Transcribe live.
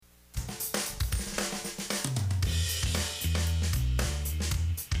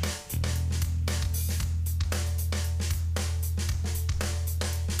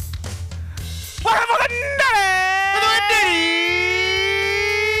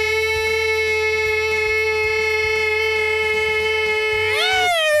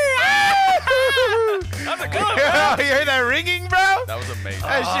You heard that ringing, bro? That was amazing.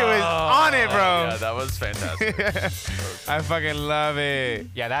 That shit was on it, bro. Yeah, that was fantastic. I fucking love it.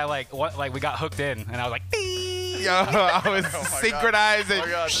 Yeah, that like we got hooked in, and I was like, "Ding!" Yo, I was Oh my synchronized. God. Oh And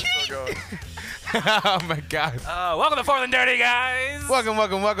my God, this is so good. oh my god. Welcome to Fourth and Dirty, guys. Welcome.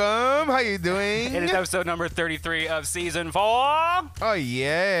 How you doing? It is episode number 33 of season 4. Oh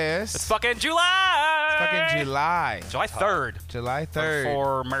yes. It's fucking July. fucking July. July 3rd. July 3rd.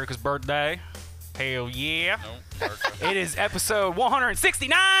 For America's birthday. Hell yeah. No, It is episode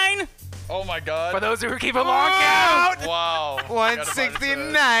 169. oh my God. For those who keep a long count. Wow.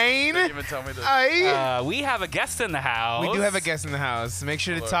 169. Didn't even tell me this. Aye. We have a guest in the house. We do have a guest in the house. Make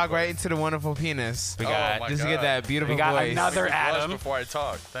sure to Hello, talk everybody. right into the wonderful penis. We Oh got my Just to get God. that beautiful We got voice. another Blush Adam. before I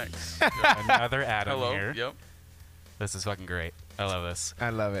talk. Thanks. Another Adam Hello. here. Yep. This is fucking great. I love this. I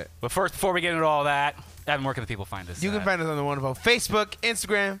love it. But first, before we get into all that, Adam, where can the people find us? You can find us on the wonderful Facebook,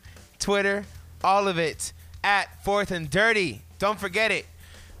 Instagram, Twitter, all of it at Fourth and Dirty. Don't forget it.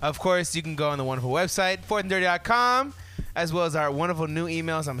 Of course, you can go on the wonderful website, fourthanddirty.com, as well as our wonderful new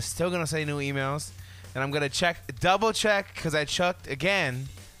emails. I'm still going to say new emails. And I'm going to double check, because I chucked again,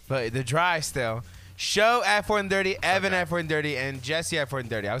 but they're dry still. Show at Fourth and Dirty, Evan at Fourth and Dirty, and Jesse at Fourth and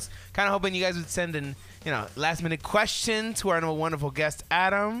Dirty. I was kind of hoping you guys would send in, last minute question to our wonderful guest,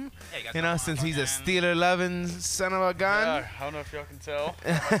 Adam. Yeah, you got Since he's a Steeler-loving son of a gun. Yeah, I don't know if y'all can tell.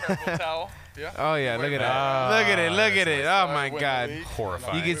 My terrible towel. Yeah. Oh yeah, look at it. Oh, Look at it. Oh my Win the god. league.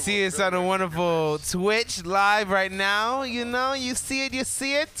 Horrifying. You can see us on a wonderful Twitch live right now. You see it. Let's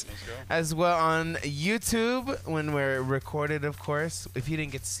go. As well on YouTube when we're recorded, of course, if you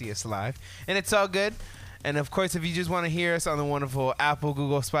didn't get to see us live. And it's all good. And of course, if you just want to hear us on the wonderful Apple,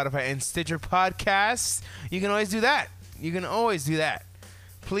 Google, Spotify, and Stitcher podcasts, you can always do that.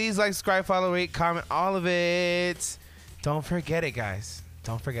 Please like, subscribe, follow, rate, comment, all of it. Don't forget it, guys.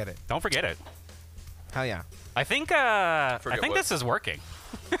 Don't forget it. Don't forget it. Hell yeah. I think Forget what? this is working.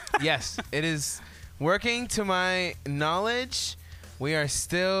 Yes, it is working to my knowledge. We are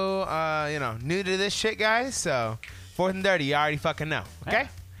still, new to this shit, guys. So, Fourth and Dirty, you already fucking know. Okay? Yeah.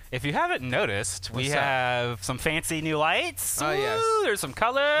 If you haven't noticed, we What's up? have some fancy new lights. Oh, yes. Ooh, there's some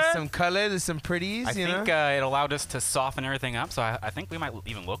color. There's some color, there's some pretties, I think it allowed us to soften everything up, so I think we might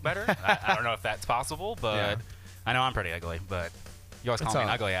even look better. I don't know if that's possible, but Yeah. I know I'm pretty ugly, but you always call me an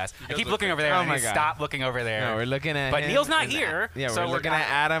all. ugly ass. I guys keep look looking over there, Oh and my I need to God. stop looking over there. No, we're looking at But him Neil's not and- here. Yeah, so we're looking at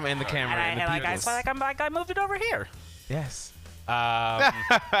Adam and the camera and the peoples. I moved it over here. Yes. Um,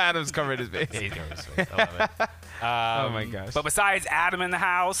 Adam's covered his face. yeah, he's covered his face. I love it. Oh my gosh. But besides Adam in the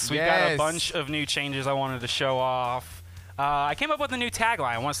house, we've got Yes. a bunch of new changes I wanted to show off. I came up with a new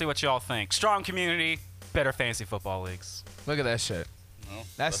tagline. I want to see what y'all think. Strong community, better fantasy football leagues. Look at that shit. No,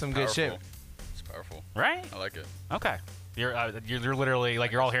 That's some good shit. powerful. It's powerful. Right? I like it. Okay. You're literally,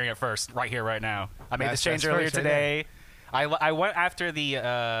 like, you're all hearing it first, right here, right now. I made this change That's earlier first right today. I went after the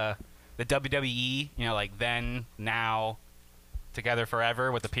WWE, like then, now, together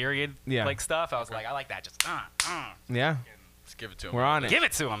forever with the period like stuff. I was like, I like that. Just Yeah. Let's give it to him. We're on it. give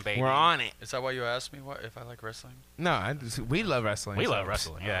it to him, baby. We're on it. Is that why you asked me what if I like wrestling? No, we love wrestling. We so- love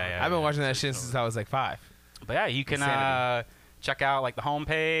wrestling. Yeah. I've been watching that shit since I was like 5. But yeah, you can Insanity. check out like the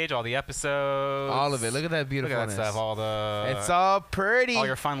homepage, all the episods, All of it. Look at that Look beautifulness. at that stuff. All the It's all pretty. all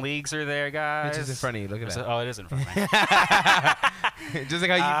your fun leagues are there, guys. It's just in front of you. Look at that. Oh, it is in front of me. Just like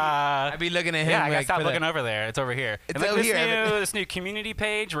how you. I'd be looking at him. Yeah, I gotta like, stop for looking that. over there. It's over here. It's And like over this here. this new community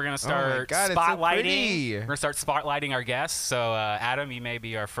page, we're gonna Oh my start God, it's so pretty. spotlighting. We're gonna start spotlighting our guests. So Adam, you may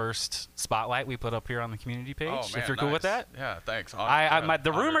be our first spotlight we put up here on the community page. Oh man, if you're cool with nice. that. Yeah, thanks. The Honored.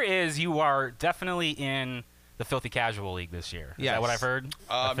 rumor is you are definitely in the Filthy Casual League this year. Is Yes. that what I've heard?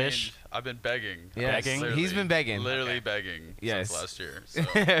 I The fish? mean, I've been begging. Yes. Begging? He's been begging. Literally begging Yes. since last year.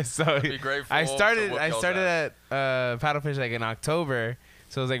 So So be grateful I to started. whoop I y'all's started at Paddlefish like in October.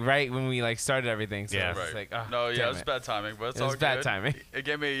 So it was like right when we like started everything. So Yeah. it was right. like, oh, no, yeah, damn it was bad timing, but it's It was all bad good. timing. It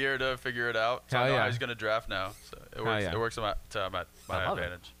gave me a year to figure it out. So I Hell know yeah. how he's gonna draft now. So it Hell works. yeah. It works to my I love it.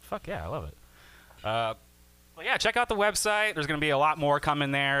 advantage. Fuck yeah, I love it. Well, yeah, check out the website. There's going to be a lot more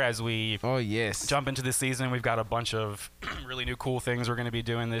coming there as we Oh yes. jump into the season. We've got a bunch of really new cool things we're going to be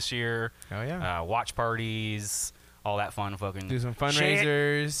doing this year. Oh yeah. Watch parties, all that fun fucking Do some shit.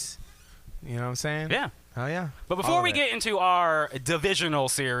 fundraisers. You know what I'm saying? Yeah. Oh yeah. But All before of we it. get into our divisional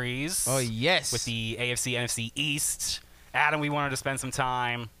series Oh yes. with the AFC, NFC East, Adam, we wanted to spend some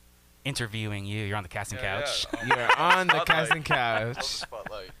time interviewing you. You're on the casting couch. You're on the Spotlight. casting Love the couch.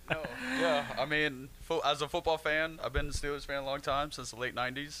 spotlight. No, yeah. I mean, as a football fan, I've been a Steelers fan a long time, since the late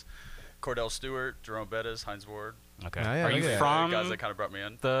 '90s. Cordell Stewart, Jerome Bettis, Heinz Ward. Okay. Oh, yeah, Are look you at that. from guys that kind of brought me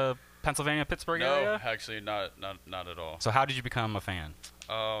in? the Pennsylvania, Pittsburgh No, area? actually, not at all. So how did you become a fan?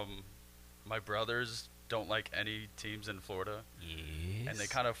 My brothers don't like any teams in Florida. Yes. And they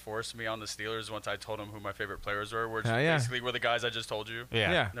kind of forced me on the Steelers once I told them who my favorite players were, which yeah. basically were the guys I just told you.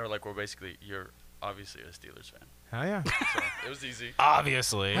 Yeah. And they were like, well, basically, you're obviously a Steelers fan. Hell yeah. So it was easy.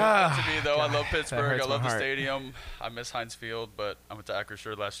 Obviously. To me, though, I love Pittsburgh. I love the heart. stadium. I miss Heinz Field, but I went to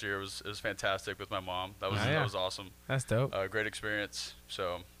Acrisure last year. It was fantastic with my mom. That was awesome. That's dope. Great experience.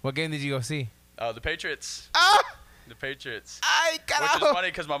 So What game did you go see? the Patriots. Ah! The Patriots. Which Which is funny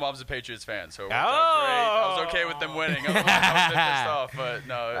because my mom's a Patriots fan, so it worked out great. I was okay with them winning. I was a bit pissed off, but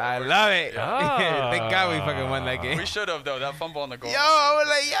no. I love it. Yeah. Thank God we fucking won that game. We should have, though. That fumble on the goal. Yo, I was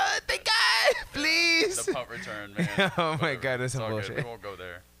like, yo, thank God, please. The punt return, man. Oh, my Whatever. God, that's It's some all good. bullshit. We won't go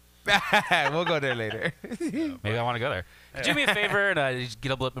there. We'll go there later. Maybe I want to go there. Could you do me a favor and just get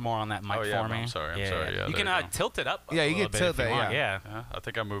a little bit more on that mic Oh, yeah, for me? I'm sorry. Yeah, you can there you go. tilt it up. Yeah, you can a little bit tilt if you that, want. yeah. Yeah. I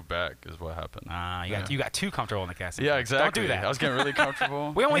think I moved back is what happened. You got too comfortable in the casting. Yeah, exactly. Don't do that. I was getting really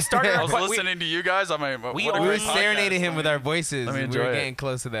comfortable. We only started. I was listening to you guys. I mean, we what a We were great podcast. serenading him with our voices. Let me And we were enjoy it. getting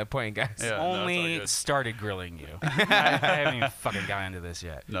close to that point, guys. Yeah. no, it's all only good. started grilling you. I haven't even fucking gotten into this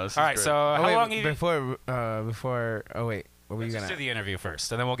yet. No, this is All right, great. so Oh, how wait, long have you? before. Oh wait, what were you Let's gonna? just do the interview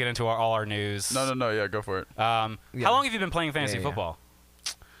first, and then we'll get into all our news. No. Yeah, go for it. Yeah. How long have you been playing fantasy Yeah. football?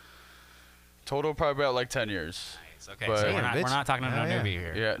 Total probably about like 10 years. Okay, But- so Damn, we're bitch. not talking to no Oh, yeah. newbie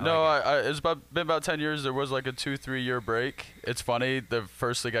here. Yeah, I no, like it. it's been about 10 years. There was like a 2-3 year break. It's funny. The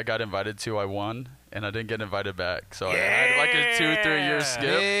first league I got invited to, I won, and I didn't get invited back. So I had like a 2-3 year skip.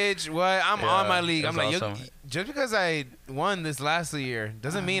 Bitch, what? I'm on my league. I'm that's like, awesome. just because I won this last year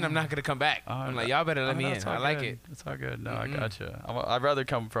doesn't mean I'm not gonna come back. I'm like, y'all better let me in. It's all I like good. it. It's all good. No, Mhm. I gotcha. I'd rather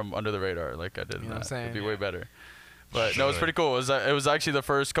come from under the radar like I did. You know what I'm that. saying? It'd be way better. But no, it's pretty cool. It was actually the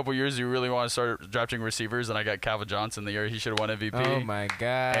first couple years you really want to start drafting receivers, and I got Calvin Johnson the year he should have won MVP. Oh my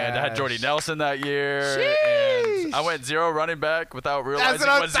God. And I had Jordy Nelson that year. Sheesh. And I went 0 running back without realizing That's what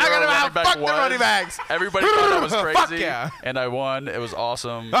I'm what 0 talking running about. back Fuck the was. running backs. Everybody thought that was Fuck crazy. yeah. And I won. It was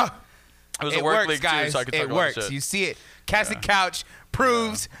awesome. Oh, It was a it work works, league guys. too, so I could talk It about works. shit. You see it. Casting couch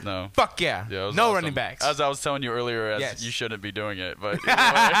proves. No. Fuck yeah. Yeah, it was No awesome. running backs. As I was telling you earlier, Yes. you shouldn't be doing it, but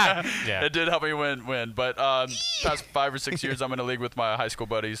either way, Yeah. it did help me win. But past 5 or 6 years, I'm in a league with my high school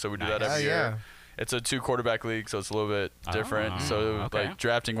buddies, so we do that Nice. every Oh, yeah. year. It's a 2 quarterback league, so it's a little bit different. Oh, So okay. like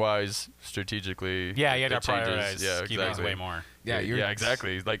drafting wise, strategically, Yeah, you had it to changes. prioritize Yeah, QBs exactly. way more. Yeah, yeah,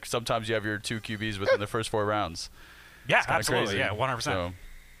 exactly. Like sometimes you have your 2 QBs within the first 4 rounds. Yeah, Kinda absolutely. crazy. Yeah, 100%. So,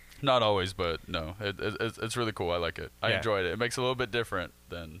 not always, but no, it's really cool. I like it. I Yeah. enjoyed it. It makes it a little bit different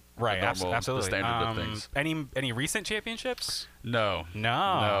than Right, the normal, absolutely. the standard of things. Any recent championships? No,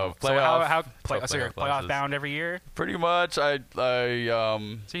 No. So Playoff- how tough so you're playoff playoff losses. bound every year? pretty much. I So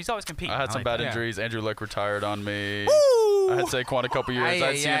he's always competing. I had some like bad that. injuries. Andrew Luck retired on me. Woo! I had Saquon a couple years.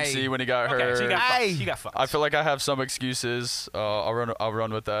 I had CMC when he got hurt. Okay, so you got Aye. fucked. You got fucked. I feel like I have some excuses. I'll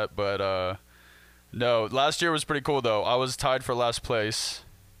run with that, but no. Last year was pretty cool though. I was tied for last place,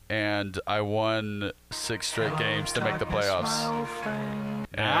 and I won 6 straight games to make the playoffs.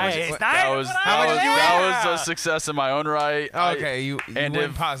 And Nice. that was that was a success in my own right. Okay, you and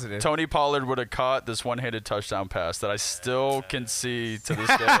went if positive. Tony Pollard would have caught this one-handed touchdown pass that I still can see to this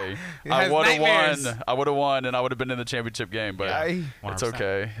day, I has would have nightmares. won. I would have won, and I would have been in the championship game. But Yeah, it's 100%.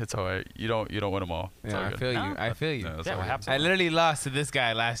 okay. It's all right. You don't win them all. It's all I good. feel you. No, I feel you. No, it's Yeah, all what good. happens? I literally lost to this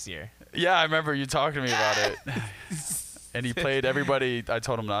guy last year. Yeah, I remember you talking to me about it. And he played everybody I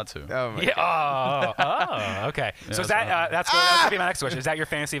told him not to. Oh my Yeah. Oh, okay. Yeah, So is that's that that's gonna be my next question. Is that your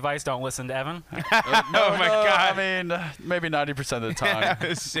fantasy advice? Don't listen to Evan. No, Oh my no, God. I mean, maybe 90% of the time,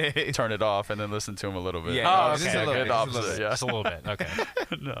 Shit. turn it off and then listen to him a little bit. Yeah, Oh, just okay, a little okay. bit. The Just a little opposite, bit. yeah. Just a little bit.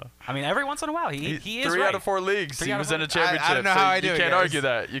 Okay. No. I mean, every once in a while, he is 3 right. out of 4 leagues. Three He out was of in a 4. championship. I don't know so how I you do it, can't guys. argue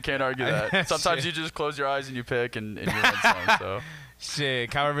that. You can't argue that. Sometimes Shit. you just close your eyes and you pick and you win some. So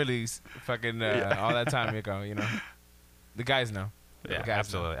Shit, Calvin Ridley's fucking all that time ago, you know. The guys know. Yeah, The guys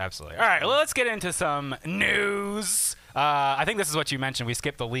absolutely, absolutely. All right, well, let's get into some news. I think this is what you mentioned. We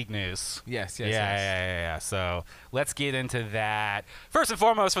skipped the league news. Know. Yes, yes, Yeah, yes. yeah. So let's get into that. First and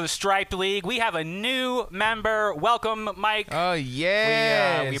foremost, for the Striped League, we have a new member. Welcome, Mike. Oh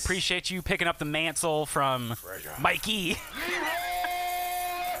yes. We appreciate you picking up the mantle from Mikey.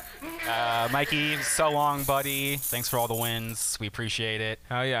 Mikey, so long, buddy. Thanks for all the wins. We appreciate it.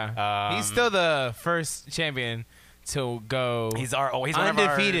 Oh yeah. He's still the first champion to go. He's one of our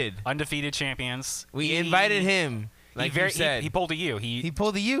undefeated. undefeated champions. We invited him. Like you he said, he pulled a U. he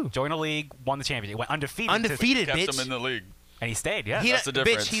pulled the U. Joined a league, won the championship, went undefeated. Undefeated, kept bitch. him in the league. And he stayed, yeah. He, That's the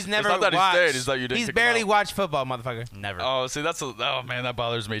difference. Bitch, he's It's never not that he watched. stayed, it's that you didn't He's kick him barely out. watched football, motherfucker. Never. Oh, see, oh man, that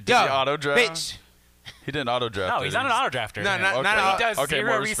bothers me. Did Yo, he auto draft? bitch. He didn't auto draft. No, he's not an auto drafter. No, not He does okay,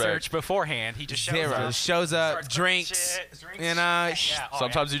 zero more respect. research beforehand. He just shows Zero. up. Shows up, starts drinks, drinks, and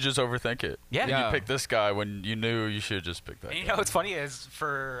Sometimes you just overthink it. Yeah. You pick this guy when you knew you should just pick that. And you guy. know what's funny is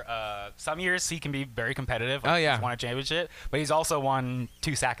for some years he can be very competitive. Oh, yeah. He's won a championship, but he's also won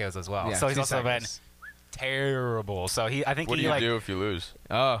 2 Sackos as well. Yeah, so he's 2 also been Sackos. terrible. So I think What do he you like. do if you lose?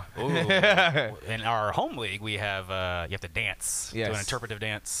 Oh. Ooh. In our home league, we have you have to dance, do an Yes. interpretive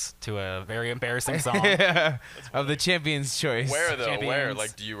dance to a very embarrassing song. Of the champion's choice. Where though? Champions. Where?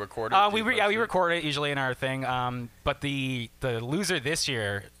 Like, do you record it? We record it usually in our thing. But the loser this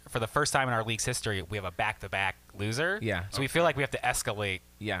year, for the first time in our league's history, we have a back-to-back loser. Yeah. So we feel like we have to escalate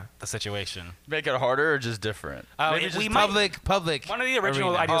Yeah. the situation. Make it harder or just different? Maybe We just might- public. One of the original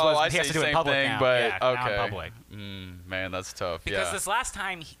arena. ideas Oh, was I he has see, to do it same public thing, now. but yeah, now in okay. public. Man, that's tough. Because yeah. this last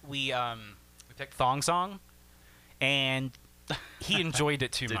time we picked Thong Song, and he enjoyed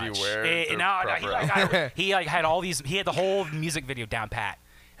it too Did he much. wear the no, proper he had all these. He had the whole music video down pat,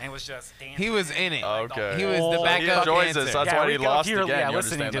 and it was just dancing. He was in it. Okay. He was the whole- backup He enjoys dancer. this. That's why he Rico, lost if you're, again. Yeah, You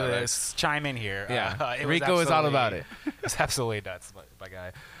listening understand to that, right? this, chime in here. Yeah. It Rico is all about it. It's absolutely nuts, my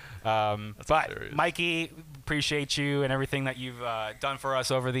guy. That's But hilarious. Mikey, appreciate you and everything that you've done for us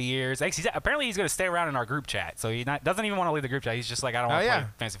over the years. Apparently, he's going to stay around in our group chat, so he doesn't even want to leave the group chat. He's just like, I don't want to play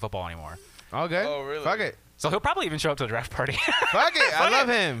fantasy football anymore. All good. Oh, really? Fuck it. So he'll probably even show up to the draft party. Fuck it. I love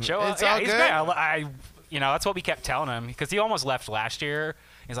him. Show up. It's Yeah, all he's good. great. That's what we kept telling him because he almost left last year.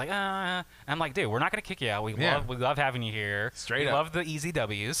 He's like, I'm like, dude, we're not gonna kick you out. We love having you here. Straight we up. love the easy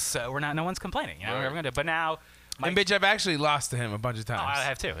W's, so no one's complaining. You know, we're gonna do. But now, And bitch, I've actually lost to him a bunch of oh, times. I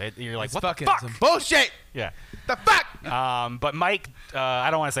have too. You're like, It's what fucking the fuck? some bullshit. Yeah. The fuck. But Mike, I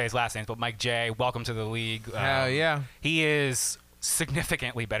don't want to say his last name, but Mike J, welcome to the league. Hell yeah. He is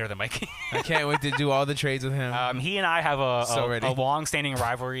significantly better than Mikey. I can't wait to do all the trades with him. He and I have So a ready. long-standing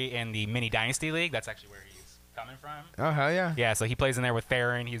rivalry in the mini dynasty league. That's actually where he's coming from. Oh hell yeah. Yeah, so he plays in there with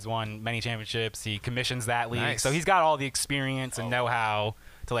Theron. He's won many championships. He commissions that league. Nice. So he's got all the experience and know-how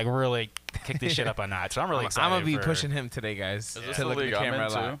to like really kick this shit up a notch. So I'm really excited. I'm gonna be for- pushing him today, guys, Is this to the look at league the I'm camera a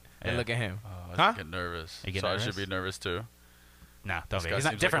into? lot and Yeah. look at him. Oh, Huh? I get nervous. You get So I nervous? should be nervous too. No, don't This be. guy He's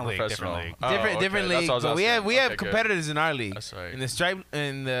not seems like a different league. professional. Different league. Oh, Different okay. league, That's what I was but we asking. have Okay, good. competitors in our league. That's right. In the stripe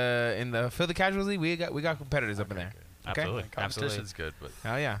in the Field Casuals league, we got competitors up in there. Okay. Absolutely. Competition's good, but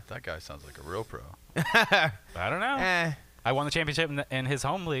Hell yeah. that guy sounds like a real pro. I don't know. Eh, I won the championship in his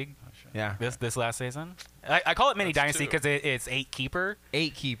home league yeah. this last season. I call it mini That's dynasty two. because it's 8 keeper.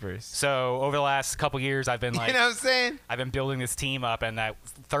 8 keepers. So over the last couple years, I've been like, You know what I'm saying? I've been building this team up, and that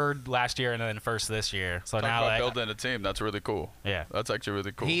third last year and then first this year. So Talk now, about like, building a team. That's really cool. yeah. That's actually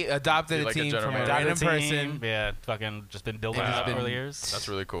really cool. He adopted Be a like a team general from a manager. random Adopted team, person. Yeah, fucking just been building And it he's up been- over the years. That's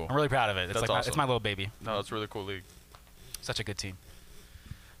really cool. I'm really proud of it. It's That's like awesome. it's my little baby. No, that's a really cool league. Such a good team.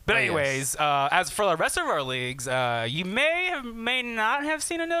 But Oh, yes. anyways, as for the rest of our leagues, you may not have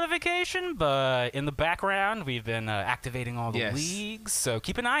seen a notification, but in the background we've been activating all the Yes. leagues. So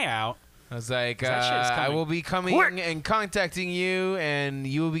keep an eye out. I was like, 'Cause that shit is I coming will be coming quick. and contacting you, and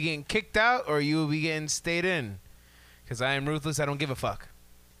you will be getting kicked out, or you will be getting stayed in. Because I am ruthless. I don't give a fuck.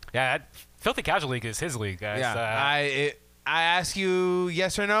 Yeah, Filthy Casual League is his league, guys. Yeah. I ask you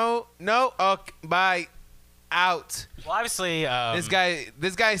yes or no. No. Okay. Bye. Out. Well, obviously, This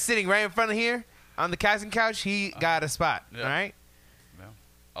guy is sitting right in front of here on the casting couch. He got a spot. Yeah. All right.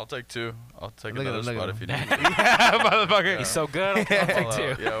 I'll take 2. I'll take Look at another him, look spot at if you him. need me. Yeah, motherfucker. he's so good. I'll take I'll,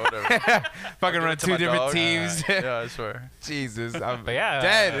 two. Yeah, whatever. Fucking Give run it to 2 my different dog. teams. Yeah, I swear. Jesus. I'm But yeah,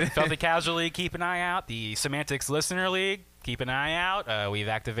 dead. Filthy Casual League, keep an eye out. The Semantics Listener League, keep an eye out. We've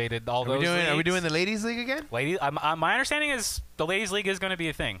activated all those Are we leagues. doing the ladies league again? Ladies, my understanding is the ladies league is going to be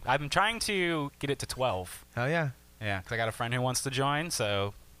a thing. I'm trying to get it to 12. Hell yeah. Yeah, because I got a friend who wants to join.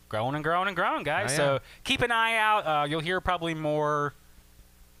 So growing and growing and growing, guys. Oh, yeah. So keep an eye out. You'll hear probably more.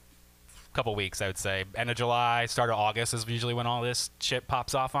 Couple weeks, I would say. End of July, start of August is usually when all this shit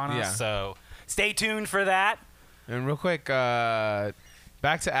pops off on us. Yeah. So stay tuned for that. And real quick,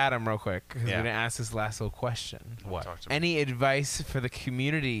 back to Adam real quick, because Yeah. we're going to ask this last little question. What? Talk to me. Any advice for the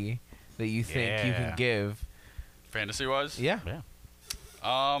community that you think you Yeah. can give? Fantasy-wise? Yeah.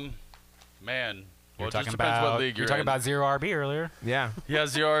 Man. You Well, were it just talking depends about what league you were you're talking in. about zero RB earlier. Yeah. Yeah,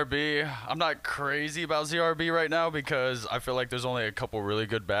 ZRB. I'm not crazy about ZRB right now because I feel like there's only a couple really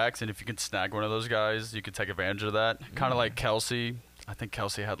good backs, and if you can snag one of those guys, you can take advantage of that. Kind of like Kelsey. I think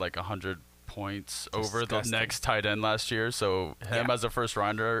Kelsey had like 100 points over the Disgusting. next tight end last year, so him Yeah. as a first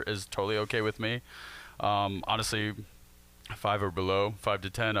rounder is totally okay with me. Honestly, 5 or below, 5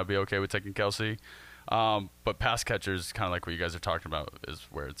 to 10, I'd be okay with taking Kelsey. But pass catchers, kind of like what you guys are talking about, is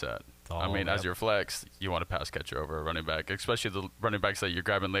where it's at. I mean, as your flex, you want a pass catcher over a running back, especially the running backs that you're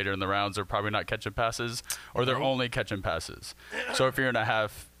grabbing later in the rounds are probably not catching passes, or they're only catching passes. So if you're in a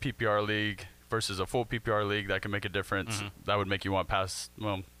half PPR league versus a full PPR league, that can make a difference. That would make you want pass.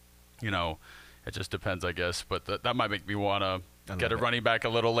 Well, you know, it just depends, I guess. But that might make me want to get a running back a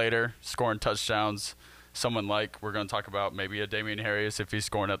little later, scoring touchdowns. Someone like we're going to talk about, maybe a Damian Harris if he's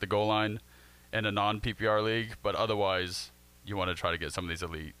scoring at the goal line in a non-PPR league. But otherwise, you want to try to get some of these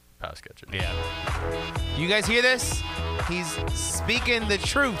elite pass catchers. Yeah. You guys hear this? He's speaking the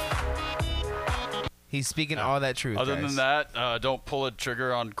truth. He's speaking all that truth. Other guys. than that, don't pull a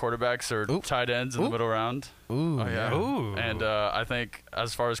trigger on quarterbacks or tight ends in the middle round. Ooh. Oh, yeah. Ooh. And I think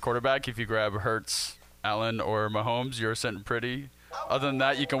as far as quarterback, if you grab Hurts, Allen, or Mahomes, you're sitting pretty. Other than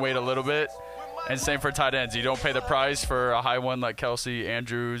that, you can wait a little bit. And same for tight ends. You don't pay the price for a high one like Kelsey,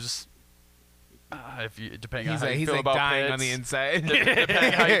 Andrews. Depending on how you feel about dying Pitts. on the inside.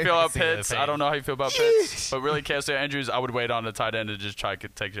 Depending how you feel about See the Pitts. pain. I don't know how you feel about Pitts. But really, Kelsey, Andrews, I would wait on the tight end and just try to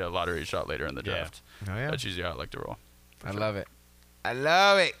take a lottery shot later in the draft. Oh, yeah. That's usually how I like to roll. I love it. I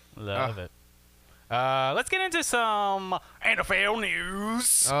love it. Love it. Let's get into some NFL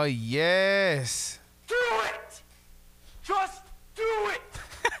news. Oh, yes. Do it! Just do it!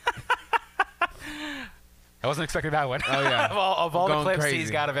 I wasn't expecting that one. Oh, yeah. of all the Going clips crazy. he's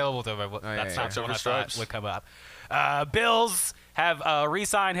got available to him, that's yeah. not the one I Stripes. thought would come up. Bills have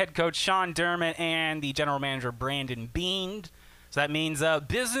re-signed head coach Sean Dermott and the general manager Brandon Beane. So that means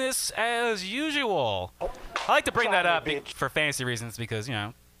business as usual. I like to bring that up for fantasy reasons because, you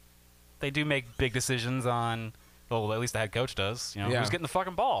know, they do make big decisions on, well, at least the head coach does. You know, who's getting the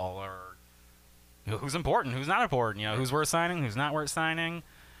fucking ball, or who's important, who's not important, you know, who's worth signing, who's not worth signing.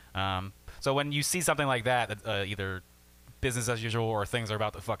 So when you see something like that, either business as usual or things are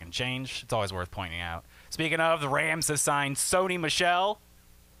about to fucking change, it's always worth pointing out. Speaking of, the Rams have signed Sony Michel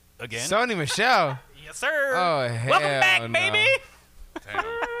again. Sony Michel. Yes, sir. Oh, hell Welcome back, no. baby.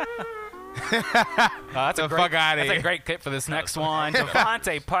 That's a great, fuck outta that's here. a great clip for this next one.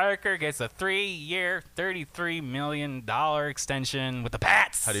 Devontae Parker gets a 3-year, $33 million extension with the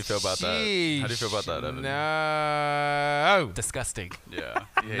Pats. How do you feel about that? How do you feel about that, Evan? No. Disgusting. Yeah.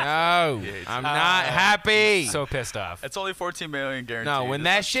 He hates No. He hates I'm it. not happy. So pissed off. It's only $14 million guaranteed. No, when It's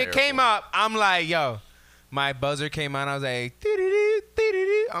that not shit terrible. came up, I'm like, yo, my buzzer came on. I was like, doo-doo-doo,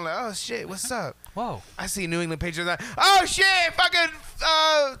 doo-doo-doo. I'm like, oh, shit, what's up? Whoa. I see New England Patriots. Like, oh, shit, fucking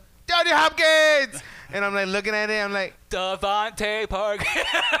Johnny Hopkins. And I'm like looking at it. I'm like, Devontae Parker.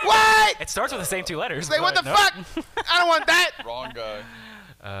 what? It starts with the same two letters. It's like, what the but nope. fuck? I don't want that. Wrong guy.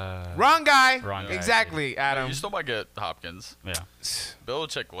 Wrong guy. Wrong guy. Exactly, Adam. You still might get Hopkins. Yeah.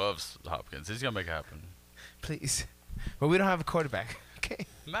 Belichick loves Hopkins. He's going to make it happen. Please. But we don't have a quarterback. Okay.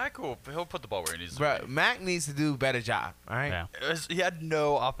 Mac he'll put the ball where he needs to Bro, be. Mac needs to do a better job. All right? Yeah. He had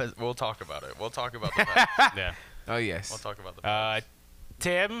no offense. We'll talk about it. We'll talk about the fact. Yeah. Oh, yes. We'll talk about the fact.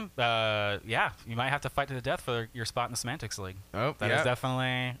 Tim, yeah, you might have to fight to the death for your spot in the Semantics League. Oh, That yeah. is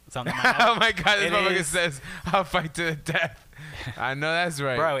definitely something that might Oh, happen. my God. This It motherfucker is- says, I'll fight to the death. I know that's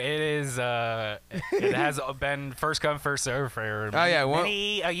right. Bro, it is. It has been first come, first serve for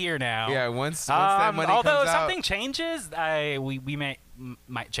many a year now. Yeah, once that money although comes if out. something changes, we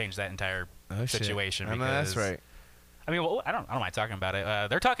might change that entire Oh, shit. situation. I know because, that's right. I mean, well, I don't mind talking about it.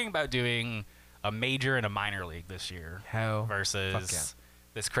 They're talking about doing a major and a minor league this year Hell. versus Fuck yeah.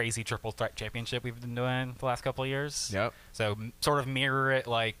 this crazy triple threat championship we've been doing the last couple of years. Yep. So sort of mirror it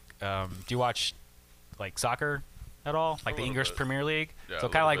like, do you watch like soccer at all? Like the little English bit. Premier League? Yeah, So a kind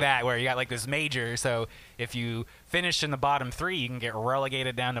of little like bit. that where you got like this major. So if you finish in the bottom three, you can get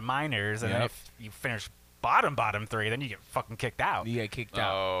relegated down to minors. And then Yep. if you finish bottom three, then you get fucking kicked out. You get kicked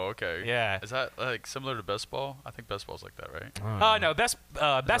out. Oh, okay. Yeah. Is that like similar to best ball? I think best ball's like that, right? No, best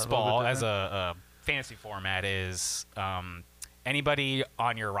little ball bit as a fantasy format is anybody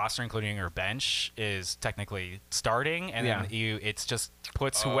on your roster, including your bench, is technically starting, and then it's just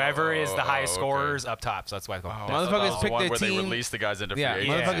puts whoever is the highest okay. scorers up top. So that's why. Oh, Motherfuckers that was the pick one their where team. they release the guys into free Yeah,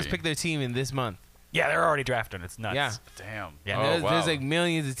 agency. motherfuckers pick their team in this month. Yeah, they're already drafting. It's nuts. Yeah. Damn. Yeah. Oh, there's, wow. there's like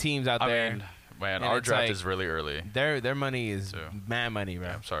millions of teams out I there. mean, man, And our it's draft like- is really early. Their money is So- mad money, bro.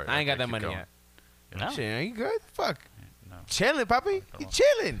 Yeah, I'm sorry. I ain't got Okay, that keep money going. yet. No. Shit, are you good? Fuck. No. Chilling, puppy. You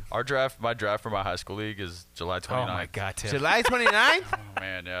chilling. My draft for my high school league is July 29th. Oh my God, Tim. July 29th? Oh,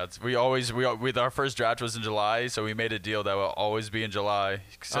 man, yeah. Our first draft was in July, so we made a deal that will always be in July.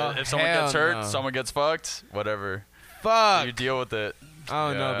 So Oh, if someone gets hell hurt, no. someone gets fucked, whatever. Fuck. You deal with it.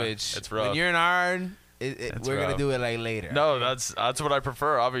 Oh, no, Yeah, bitch. it's rough. When you're in our we're gonna rough. do it like later. No, that's what I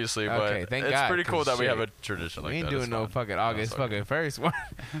prefer, obviously. Okay, But thank it's God, pretty cool 'cause that we have a shit, tradition like we ain't that. doing It's no fun. fucking August No, it's fucking first. What?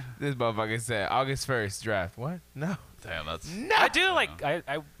 This motherfucker said August 1st draft. What? No. Damn, that's. No. I do like.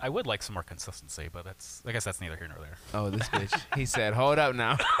 I would like some more consistency, but I guess that's neither here nor there. Oh, this bitch. He said, "Hold up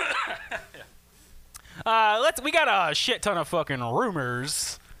now." We got a shit ton of fucking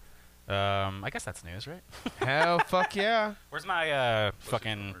rumors. I guess that's news, right? Hell, fuck yeah. Where's my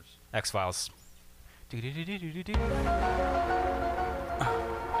fucking rumors? X-Files? Is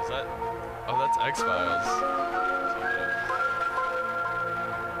that? Oh, that's X Files.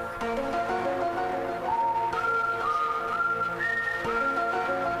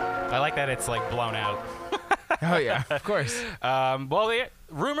 I like that it's like blown out. Oh yeah, of course. Well, the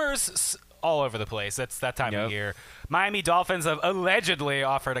rumors all over the place. That's that time of year. Miami Dolphins have allegedly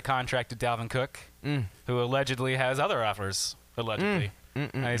offered a contract to Dalvin Cook, who allegedly has other offers. Allegedly.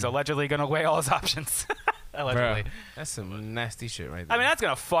 And he's allegedly going to weigh all his options. Allegedly. Bruh, that's some nasty shit right there. I mean, that's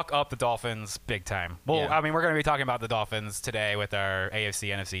going to fuck up the Dolphins big time. Well, Yeah. I mean, we're going to be talking about the Dolphins today with our AFC,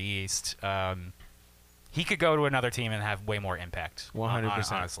 NFC East. He could go to another team and have way more impact.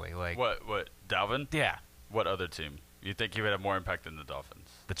 100%. Honestly. Like, What? Dalvin? yeah. What other team? You think he would have more impact than the Dolphins?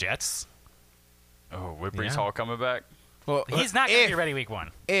 The Jets? Oh, with Brees Yeah. Hall coming back? well, He's not going to if- be ready week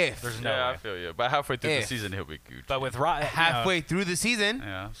one. If There's no Yeah, way. I feel you. But halfway through the If. season, he'll be good. But with halfway through the season,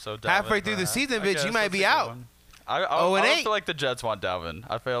 Yeah, so Dalvin, halfway through the season, I bitch, guess you might that's be a good out. one. I 0-8. feel like the Jets want Dalvin.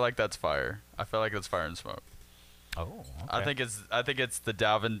 I feel like that's fire. I feel like that's fire and smoke. Oh, okay. I think it's the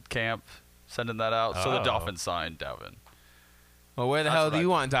Dalvin camp sending that out. So the Oh. Dolphins signed Dalvin. well, where the That's hell what do I you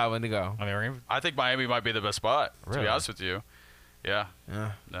think. want Dalvin to go? I mean, we're gonna, I think Miami might be the best spot. To Really? be honest with you, yeah,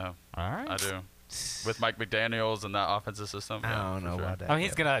 Yeah. no, all right. I do. With Mike McDaniels and that offensive system, I yeah, don't for know sure. about that. I mean,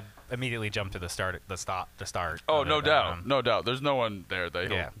 he's gonna immediately jump to the start. Oh, of no it, doubt, no doubt. There's no one there that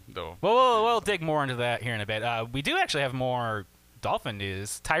he'll. Yeah. Though. Well, we'll dig more into that here in a bit. We do actually have more Dolphin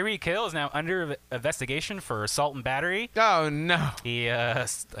news. Tyreek Hill is now under investigation for assault and battery. Oh no. He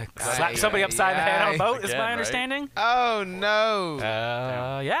slapped somebody upside the head on a boat, is Again, my right? understanding. Oh no.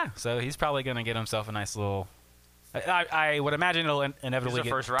 Yeah, so he's probably gonna get himself a nice little. I would imagine it'll He's inevitably a get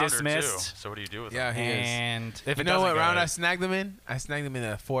first rounder dismissed. too. So what do you do with Yeah, him? he is. And if You it know doesn't what go round I right- snagged him in? I snagged him in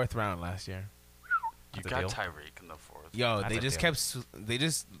the 4th round last year. You That's a got deal. Tyreek in the 4th. Yo, That's they a just deal. they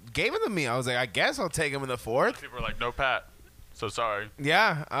just gave him to me. I was like, I guess I'll take him in the 4th. People were like, "No, Pat." So sorry.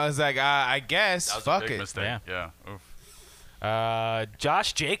 Yeah, I was like, I guess. That was Fuck a big it. mistake. Yeah. Oof.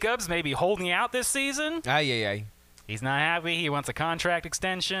 Josh Jacobs may be holding out this season. Ay. He's not happy. He wants a contract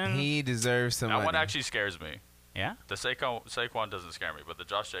extension. He deserves some That money. one actually scares me. Yeah? The Saquon doesn't scare me, but the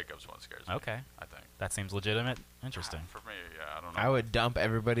Josh Jacobs one scares me. Okay. I think. That seems legitimate. Interesting. For me, yeah, I don't know. I would dump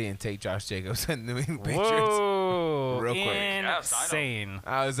everybody and take Josh Jacobs and New England Patriots. Whoa. Real quick. Yes, I know. Insane.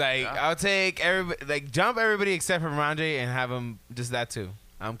 I was like, Yeah. I'll take everybody, like jump everybody except for Ramondre and have him just that too.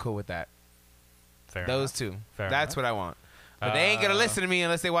 I'm cool with that. Fair Those enough. two. Fair That's enough. what I want. But they ain't gonna Uh, listen to me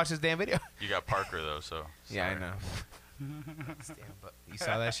unless they watch this damn video. You got Parker though, so. Yeah, I sorry. know. You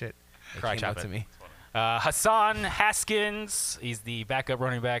saw that shit? It Cry came out chop to it. me. Hassan Haskins, he's the backup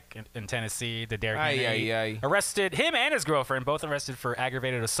running back in Tennessee. The Derrick Henry Ay. arrested him and his girlfriend, both arrested for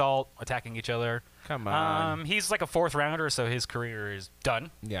aggravated assault, attacking each other. Come on. He's like a 4th rounder, so his career is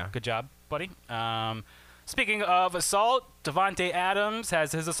done. Yeah. Good job, buddy. Speaking of assault, Devontae Adams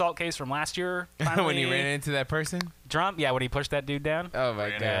has his assault case from last year. When he finally ran into that person? Trump, yeah, when he pushed that dude down. Oh my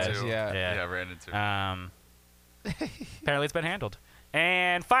Ran gosh, into. yeah. Yeah. ran into. Apparently, it's been handled.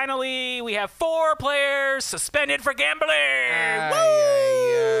 And finally, we have 4 players suspended for gambling. Ay,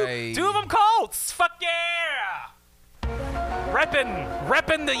 Woo! ay. 2 of them Colts. Fuck yeah!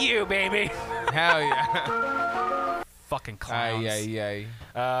 Reppin' the U, baby. Hell yeah. Fucking clowns. Ay,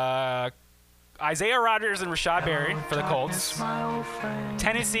 ay. Isaiah Rodgers and Rashad Berry for the Colts.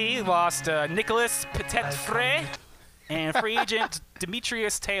 Tennessee lost Nicholas Petitfrey and free agent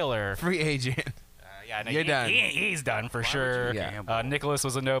Demetrius Taylor. Free agent. Yeah, no, You're done. He's done for sure. Yeah. Nicholas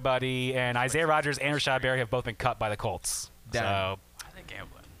was a nobody, and Isaiah Rodgers and Rashad Berry have both been cut by the Colts. Done. So, I think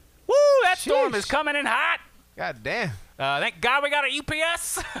gambling. woo, that storm Sheesh. is coming in hot. God damn. Thank God we got a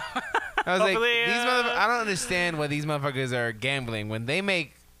UPS. I was like, Hopefully, I don't understand why these motherfuckers are gambling when they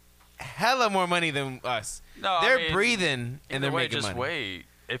make hella more money than us. No, I They're mean, breathing and they're Either way, making just money. wait.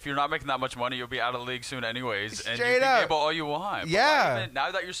 If you're not making that much money, you'll be out of the league soon anyways. And you Straight can up. gamble all you want. But Yeah. why even-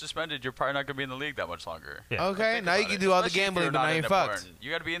 now that you're suspended, you're probably not going to be in the league that much longer. Yeah. Okay, Think now you about can it. do all the Especially if gambling, you're but now not you're in fucked. important.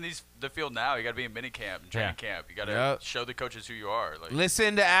 You got to be in the field now. You got to be in mini camp, training camp. You got to Yep. show the coaches who you are. Like,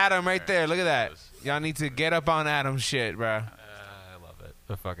 Listen to Adam right there. Look at that. Y'all need to get up on Adam's shit, bro. I love it.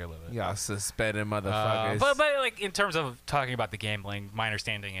 The fuck, I love it. Y'all suspended motherfuckers. But like in terms of talking about the gambling, my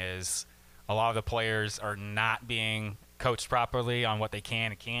understanding is a lot of the players are not being coached properly on what they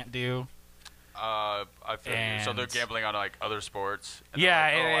can and can't do. I feel you. So they're gambling on like other sports. And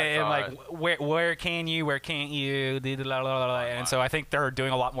Yeah, they're like, and like where can you, where can't you, and so I think they're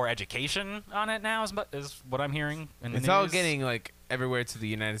doing a lot more education on it now, is what I'm hearing. In the It's news. all getting like everywhere to the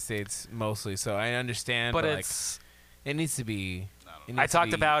United States mostly, so I understand. but like, it's. it needs to be. I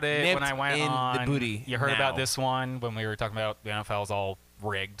talked about it when I went in on the booty. You heard now. about this one when we were talking about the NFL is all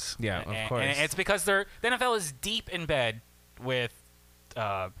rigged. Yeah, of and course. it's because the NFL is deep in bed with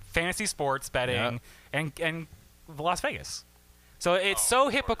fantasy sports betting and Las Vegas. So it's so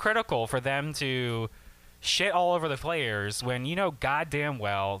hypocritical for them to shit all over the players when you know goddamn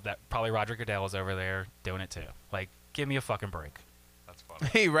well that probably Roger Goodell is over there doing it too. Like, give me a fucking break. That's funny.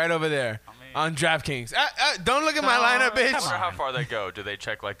 Hey, right over there I mean- on DraftKings. Don't look at my lineup, I bitch. wonder how far they go. Do they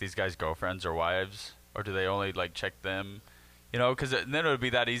check like these guys' girlfriends or wives, or do they only like check them? You know, because then it would be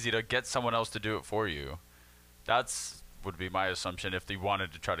that easy to get someone else to do it for you. That's would be my assumption if they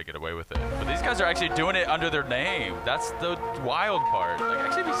wanted to try to get away with it. But these guys are actually doing it under their name. That's the wild part. Like,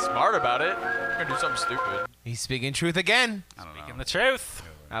 actually be smart about it. You're gonna do something stupid. He's speaking truth again. I don't Speaking know. the truth.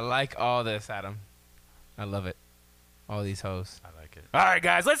 I like all this, Adam. I love it. All these hoes. I like it. All right,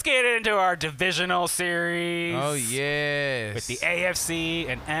 guys, let's get into our divisional series. Oh yes. With the AFC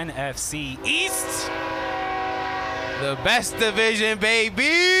and NFC East. the best division,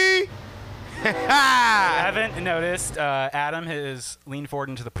 baby. I haven't noticed. Adam has leaned forward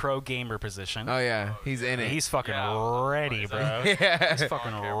into the pro gamer position. Oh yeah, he's in it. He's fucking Yeah. ready, bro. yeah. He's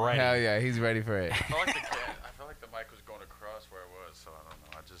fucking Okay, ready. Hell yeah, he's ready for it. I felt like the mic was going across where it was, so I don't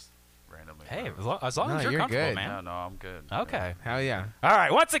know. I just randomly. Hey, as long No, as you're you're comfortable, good. man. No, I'm good. Okay. Hell yeah. All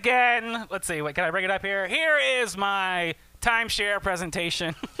right. Once again, let's see. What can I bring it up here? Here is my timeshare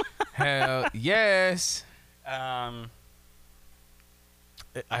presentation. Hell yes.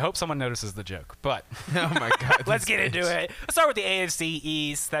 I hope someone notices the joke, but Oh my god. let's this get into bitch. it. Let's start with the AFC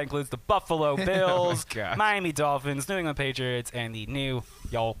East. That includes the Buffalo Bills, gosh. Miami Dolphins, New England Patriots, and the New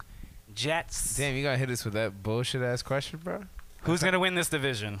York Jets. Damn, you gotta hit us with that bullshit ass question, bro. Who's going to win this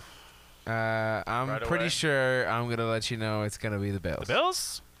division? I'm Right pretty away? sure I'm gonna let you know it's gonna be the The Bills.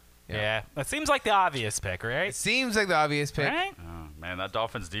 Bills? Yeah. Yeah. That seems like the obvious pick, It right? seems like the obvious pick. Right? Oh, man, that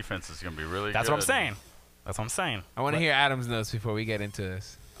Dolphins defense is going to be really That's good. what I'm saying. That's what I'm saying. I want to hear Adam's notes before we get into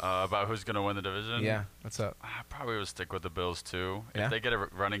this. About who's going to win the division? Yeah, what's up? I probably would stick with the Bills, too. Yeah? If they get a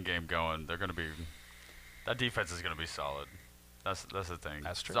running game going, they're going to be – that defense is going to be solid. That's the thing.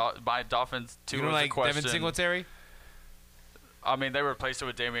 That's true. My Dolphins, too, You don't was a like question. Devin Singletary? I mean, they replaced it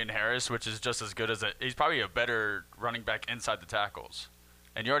with Damian Harris, which is just as good as – he's probably a better running back inside the tackles.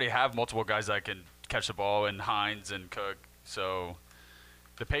 And you already have multiple guys that can catch the ball, and Hines and Cook. So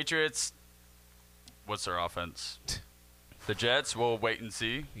the Patriots, what's their offense? The Jets, we'll wait and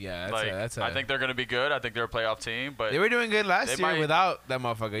see. Yeah, I think they're going to be good. I think they're a playoff team. But they were doing good last they year might- without that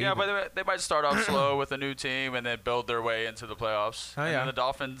motherfucker. yeah, either. but they might start off slow with a new team and then build their way into the playoffs. Oh, And yeah. then the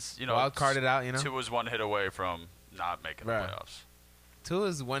Dolphins, wild carded out, you know. Two was one hit away from not making Bruh. the playoffs. Tua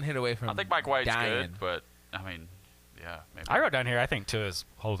is one hit away from. I think Mike White's dying. good, but I mean, yeah, maybe. I wrote down here, I think Tua's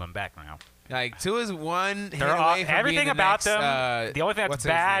holding them back now. Like Tua's one hit They're all, away from everything being the about next, them, the only thing that's what's his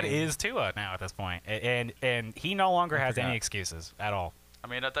bad name? is Tua now at this point. And he no longer I has any forgot. excuses at all. I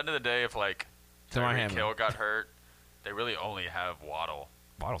mean, at the end of the day, if like Damar Tyreek Hamlin. Hill got hurt, they really only have Waddle.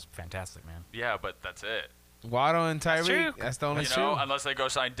 Waddle's fantastic, man. Yeah, but that's it. Waddle and That's true. Tyreek. That's the only You true. know, unless they go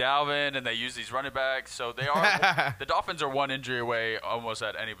sign Dalvin and they use these running backs, so they are. The Dolphins are one injury away almost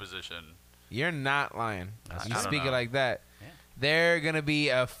at any position. You're not lying. That's You true. speak I it don't know. like that. Yeah. They're gonna be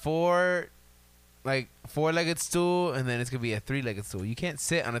a four-legged stool, and then it's gonna be a three-legged stool. You can't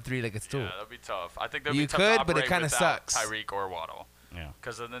sit on a three-legged stool. Yeah, that'd be tough. I think they'll You be tough could, to but it operate kinda without sucks. Tyreek or Waddle. Yeah.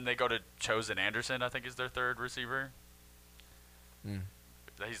 Because then they go to Chosen Anderson, I think is their third receiver. Mm.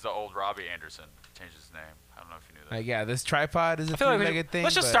 He's the old Robbie Anderson. Changed his name. I don't know if you knew that. Like, yeah, this tripod is a I feel like three-legged thing.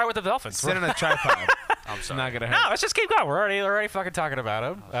 let's just but start with the Dolphins. sit on a tripod. I'm It's sorry. not gonna No, hurt. let's just keep going. We're already fucking talking about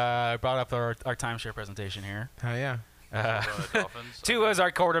him. I brought up our timeshare presentation here. Hell yeah. The Dolphins. Tua's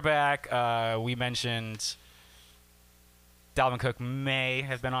our quarterback. We mentioned Dalvin Cook may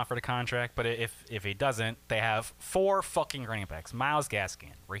have been offered a contract, but if he doesn't, they have 4 fucking running backs. Myles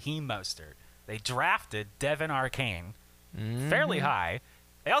Gaskin, Raheem Mostert. They drafted Devin Arcane fairly high.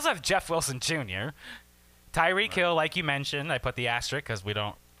 They also have Jeff Wilson Jr. Tyreek Hill, like you mentioned. I put the asterisk because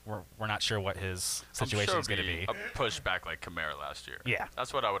we're not sure what his situation is going to be. A pushback like Kamara last year. Yeah.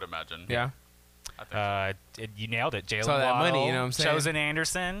 That's what I would imagine. Yeah. I think You nailed it. Jalen It's all that money, Waddle, you know what I'm saying? Chosen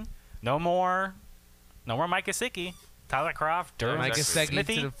Anderson. No more Mike Gesicki. Tyler Croft. Durham Mike exactly. Gesicki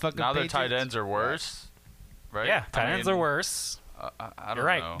Smithy. to the fucking now their Patriots. tight ends are worse. Right? Yeah, I tight ends mean, are worse. I don't You're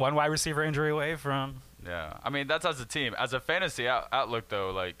right. know. One wide receiver injury away from. Yeah, I mean that's as a team. As a fantasy outlook,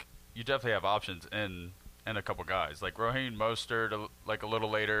 though, like you definitely have options in a couple guys, like Raheem Mostert, like a little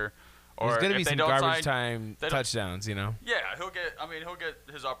later. Or There's gonna if be they some don't garbage sign, time touchdowns, you know. Yeah, he'll get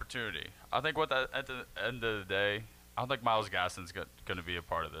his opportunity. I think at the end of the day, I don't think Myles Gaston's going to be a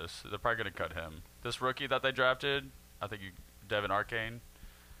part of this. They're probably going to cut him. This rookie that they drafted, I think Devin Arcane.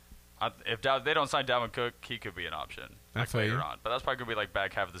 If they don't sign Dalvin Cook, he could be an option later on. But that's probably going to be like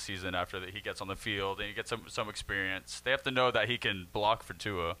back half of the season after that he gets on the field and he gets some experience. They have to know that he can block for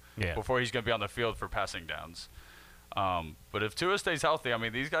Tua before he's going to be on the field for passing downs. But if Tua stays healthy, I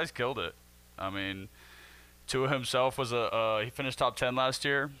mean, these guys killed it. I mean, Tua himself was he finished top 10 last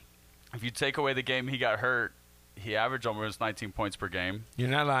year. If you take away the game he got hurt, he averaged almost 19 points per game. You're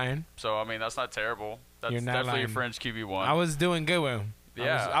not lying. So, I mean, that's not terrible. That's You're not definitely lying. your fringe QB1. I was doing good with him.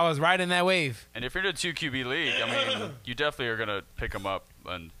 Yeah. I was riding that wave. And if you're in a 2 QB league, I mean, you definitely are going to pick him up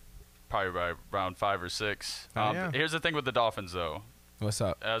and probably by round 5 or 6. Here's the thing with the Dolphins, though. What's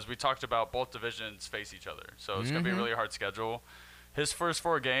up? As we talked about, both divisions face each other. So it's going to be a really hard schedule. His first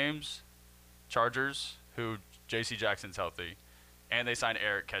 4 games, Chargers, who J.C. Jackson's healthy, and they signed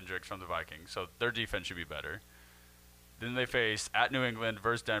Eric Kendricks from the Vikings. So their defense should be better. Then they face at New England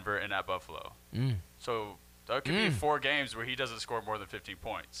versus Denver and at Buffalo. So that could be 4 games where he doesn't score more than 15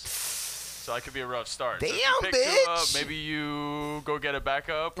 points. So that could be a rough start. Damn, so if you pick bitch. Maybe you go get a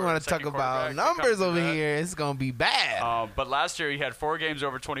backup. We want to talk about numbers over here. It's going to be bad. But last year he had 4 games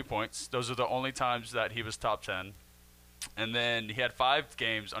over 20 points. Those are the only times that he was top 10. And then he had 5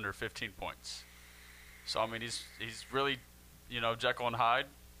 games under 15 points. So, I mean, he's really, Jekyll and Hyde,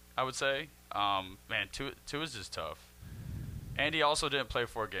 I would say. Man, two is just tough. And he also didn't play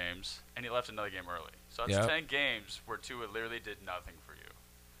 4 games, and he left another game early. So that's 10 games where Tua literally did nothing for you.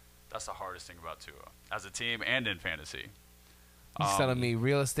 That's the hardest thing about Tua, as a team and in fantasy. He's telling me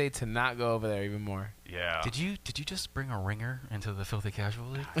real estate to not go over there even more. Yeah. Did you just bring a ringer into the Filthy Casual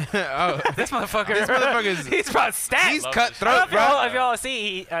League? Oh, This motherfucker's he's brought stats. He's Love cutthroat, this. bro. If y'all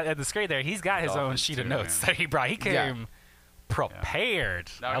see at the screen there, he's got his own Dolphins sheet of too, notes man. that he brought. He came Yeah.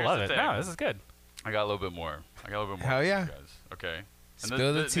 prepared. Now I here's love the it. thing. No, this is good. I got a little bit more. Hell yeah. Guys. Okay. And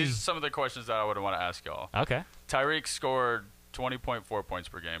Spill the tea. These are some of the questions that I would want to ask y'all. Okay. Tyreek scored 20.4 points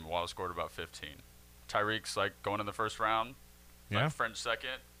per game. Waddle scored about 15. Tyreek's like going in the first round. Yeah. Like French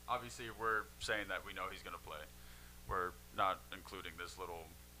second. Obviously, we're saying that we know he's going to play. We're not including this little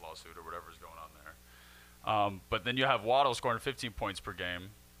lawsuit or whatever's going on there. But then you have Waddle scoring 15 points per game.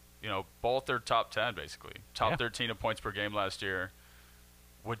 Both are top 10 basically. Top 13 of points per game last year.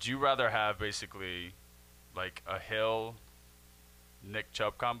 Would you rather have basically like a Hill, Nick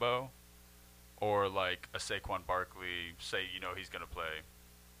Chubb combo, or like a Saquon Barkley, say he's going to play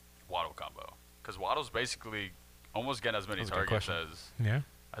Waddle combo? Because Waddle's basically almost getting as many That's a good targets question.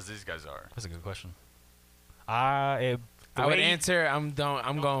 as these guys are. That's a good question. I would answer. I'm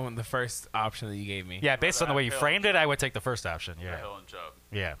going with the first option that you gave me. Yeah, based on the way you Hill. framed it, I would take the first option. Yeah. Yeah. Hill and Chubb.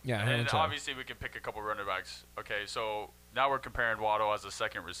 Yeah. Yeah, And Hill then and Chubb. obviously we can pick a couple running backs. Okay, so now we're comparing Waddle as a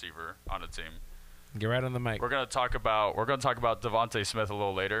second receiver on a team. Get right on the mic. We're gonna talk about Devontae Smith a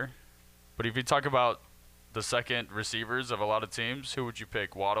little later. But if you talk about the second receivers of a lot of teams, who would you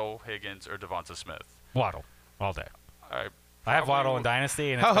pick? Waddle, Higgins, or Devonta Smith? Waddle all day. I I have Waddle in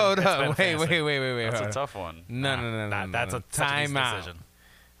Dynasty. And it's Hold been, it's up. been Wait. That's hold a on. tough one. No. That's a time out. decision.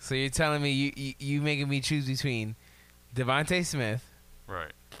 So you're telling me you making me choose between Devontae Smith?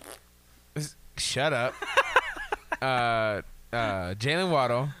 Right. Shut up. Jalen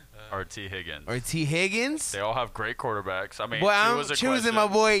Waddle Or T. Higgins. or T Higgins? They all have great quarterbacks. I mean, Boy, two I'm was a choosing question. my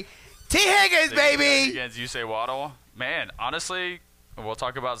boy T Higgins, baby. Higgins, you say Waddle. Man, honestly, we'll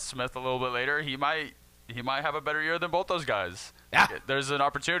talk about Smith a little bit later. He might have a better year than both those guys. Yeah. There's an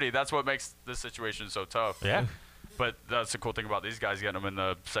opportunity. That's what makes this situation so tough. Yeah. But that's the cool thing about these guys getting them in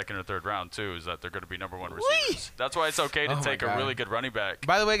the second or third round too, is that they're going to be number 1 receivers. That's why it's okay to Oh my take a God. really good running back.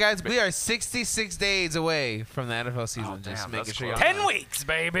 By the way, guys, we are 66 days away from the NFL season. Oh, Just damn, making that's sure y'all close. know. 10 weeks,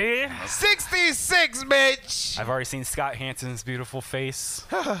 baby. 66, bitch. I've already seen Scott Hansen's beautiful face.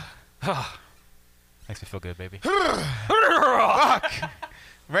 Makes me feel good, baby.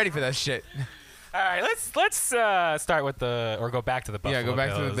 Ready for that shit. All right, let's start with go back to the Buffalo Yeah, go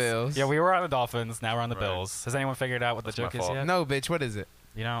back to the Bills. Bills. Yeah, we were on the Dolphins. Now we're on the Right. Bills. Has anyone figured out what That's the my joke is fault. yet? No, bitch. What is it?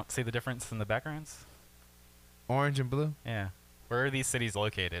 You don't see the difference in the backgrounds? Orange and blue? Yeah. Where are these cities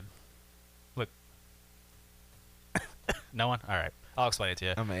located? Look. No one? All right. I'll explain it to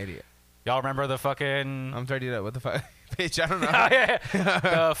you. I'm an idiot. Y'all remember the fucking... I'm 30 up. What the fuck? Bitch, I don't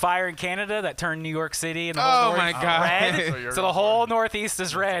know. The fire in Canada that turned New York City and the whole my God. red. So the whole Northeast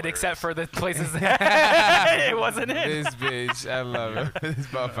is red except for the places that it wasn't in. This bitch, I love it. This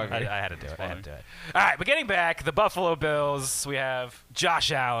motherfucker. I had to do it. I had to do it. All right, but getting back, the Buffalo Bills, we have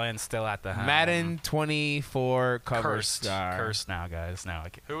Josh Allen still at the helm. Madden 24 cover Cursed. star. Cursed now, guys. Now,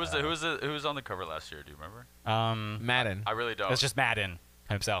 Who was on the cover last year? Do you remember? Madden. I really don't. It's just Madden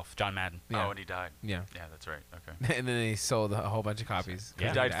himself, John Madden. Yeah. Oh, and he died. Yeah. Yeah, that's right. Okay. And then he sold a whole bunch of copies. Yeah.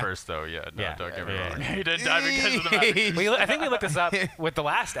 He died first, though. Yeah. No, Yeah. don't get me Yeah. wrong. He didn't die because of the Madden. I think we looked this up with the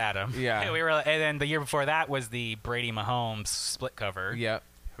last Adam. Yeah. And then the year before that was the Brady Mahomes split cover. Yep.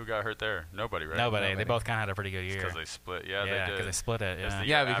 Who got hurt there? Nobody, right? Nobody. They both kind of had a pretty good year. Because they split. Yeah, they Yeah, did. because they split it. It's the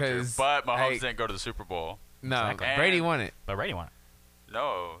Yeah. year Yeah, after. because But Mahomes I- didn't go to the Super Bowl. No, Exactly. Brady And- won it. But Brady won it.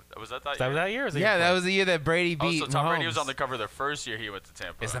 No, was that Was year? that year? Or was it Yeah, year that before? was the year that Brady Oh, beat so Tom Mahomes. Brady was on the cover the first year he went to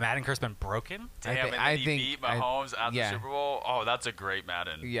Tampa. Is the Madden curse been broken? Damn, and then I he think- beat Mahomes at yeah. the Super Bowl. Oh, that's a great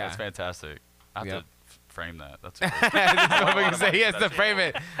Madden. Yeah. That's fantastic. I have Yep. to frame that. That's a great. This motherfucker say he has to frame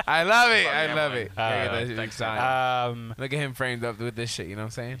it. I love it. I Yeah, love man. it. Yeah, that shit thanks, signed. Look at him framed up with this shit. You know what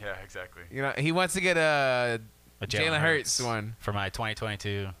I'm saying? Yeah, exactly. You know, he wants to get a Jalen Hurts one for my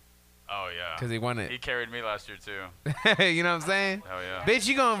 2022. Oh yeah. because he won He it. carried me last year too. You know what I'm saying? Oh yeah. Bitch,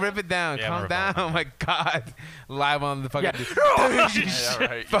 you gonna rip it down. Yeah, I'm Calm gonna rip it down. Oh my God. Live on the fucking. Yeah,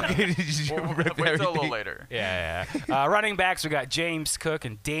 right. Fucking We'll rip wait till a little everything. later. Yeah. Running backs, we got James Cook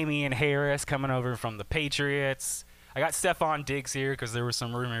and Damian Harris coming over from the Patriots. I got Stephon Diggs here because there were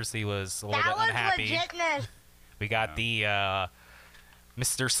some rumors he was a little bit unhappy. legitness. We got the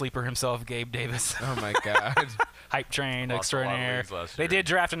Mr. Sleeper himself, Gabe Davis. Oh my God. Hype train Lost a lot of extraordinaire. leagues last They year. did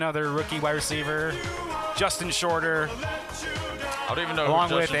draft another rookie wide receiver, Justin Shorter, I don't even know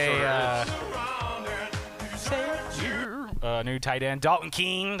along who with Justin a new tight end, Dalton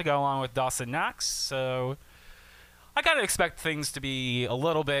Keene, to go along with Dawson Knox. So I kind of expect things to be a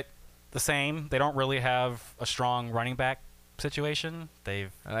little bit the same. They don't really have a strong running back situation. I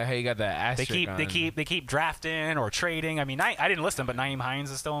like how you got that They asterisk keep on. drafting or trading. I mean, I didn't list them, but Naeem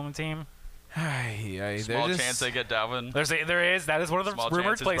Hines is still on the team. Small chance they get Dalvin. That is one of the Small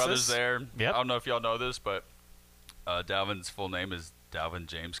rumored chance his places. brother's there. Yep. I don't know if y'all know this, but Dalvin's full name is Dalvin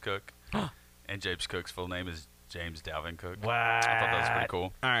James Cook, and James Cook's full name is James Dalvin Cook. What? I thought that was pretty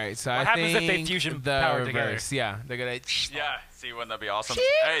cool. All right, so What I happens think if they fusion the power together? reverse. Yeah, they're gonna. Yeah, see, wouldn't that be awesome?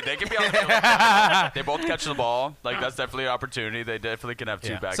 Hey, they can be on the field. They both catch the ball. Like, that's definitely an opportunity. They definitely can have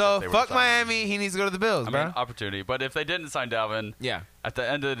two Yeah. backs. So if they were fuck to sign him. Miami. He needs to go to the Bills, I bro. mean, opportunity. But if they didn't sign Dalvin, Yeah. at the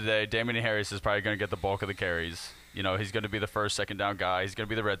end of the day, Damian Harris is probably going to get the bulk of the carries. You know, he's going to be the first, second down guy. He's going to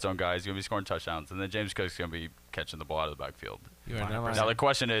be the red zone guy. He's going to be scoring touchdowns. And then James Cook's going to be catching the ball out of the backfield. You are not lying. Now, the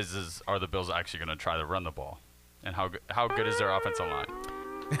question is are the Bills actually going to try to run the ball? And how good is their offensive line?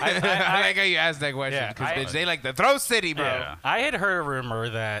 I like how you asked that question Yeah, because they like the throw city, bro. Yeah. I had heard a rumor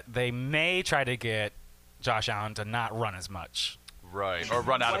that they may try to get Josh Allen to not run as much. Right. Or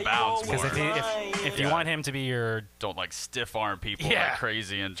run out of bounds more. Because if you want him to be your Don't, like, stiff arm people Yeah. like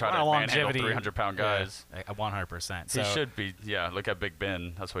crazy and try Want to a manhandle longevity. 300-pound guys. Yeah, 100%. He So, should be. Yeah, look at Big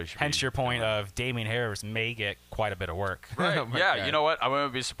Ben. That's what he should be. hence your point of Damian Harris may get quite a bit of work. Right. Oh my Yeah, God. you know what? I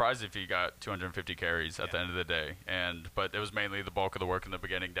wouldn't be surprised if he got 250 carries at the end of the day. But it was mainly the bulk of the work in the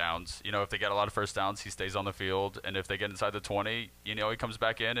beginning downs. You know, if they get a lot of first downs, he stays on the field. And if they get inside the 20, you know, he comes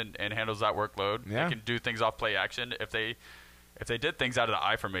back in and handles that workload. Yeah. They can do things off play action. If they did things out of the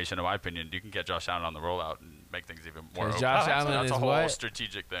I formation, in my opinion, you can get Josh Allen on the rollout and make things even more open. Josh So Allen that's is a whole what?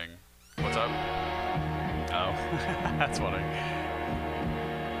 strategic thing. What's up? Oh, that's funny.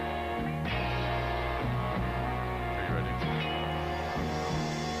 Are you ready?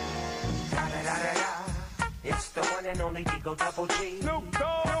 It's the one and only Digo Double G. Snoop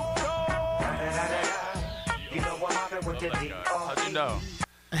Dogg. You know what happened with the Love that guy. How'd you know?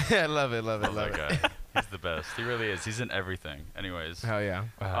 I love it, love it, Love love that it. guy. He's the best. He really is. He's in everything. Anyways. Hell yeah.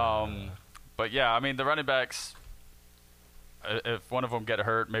 But yeah, I mean, the running backs, if one of them get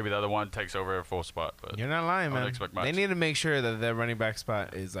hurt, maybe the other one takes over a full spot. But You're not lying, I wouldn't man. expect much. They need to make sure that their running back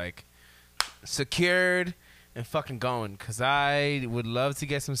spot is like secured and fucking going. Cause I would love to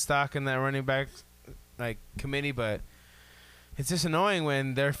get some stock in that running back like committee, but it's just annoying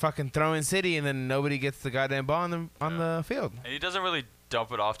when they're fucking throwing city and then nobody gets the goddamn ball on the field. And he doesn't really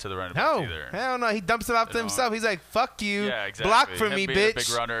dump it off to the running backs No, either. hell no. He dumps it off to They don't. himself. He's like, "Fuck you, Yeah, exactly. block for Him me, being a bitch.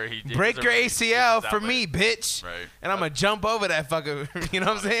 big runner, he Break doesn't your really ACL use his for outlet. me, bitch." Right. And I'm gonna jump over that fucker. You know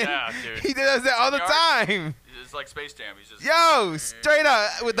what I'm saying? Yeah, dude. He does that all the Yards. time. It's like Space Jam. He's just Yo, straight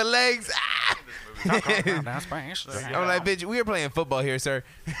up with the legs. Ah! this movie That's Spanish. I'm like, bitch, we are playing football here, sir.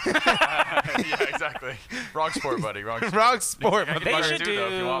 Yeah, exactly. Wrong sport, buddy. Wrong sport. Wrong sport. You can They buy should it too, though,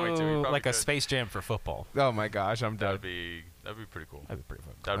 if you want me to. We do probably like a could. Space Jam for football. Oh my gosh, I'm done. That'd be pretty cool. That'd be pretty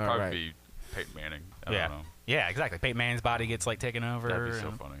fun. That'd All probably right. be Peyton Manning. I Yeah. don't know. Yeah, exactly. Peyton Manning's body gets like taken over. That'd be so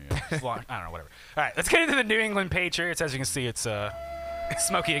and- funny. Yeah. I don't know, whatever. All right, let's get into the New England Patriots. As you can see, it's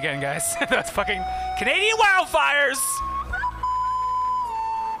smoky again, guys. That's fucking Canadian wildfires.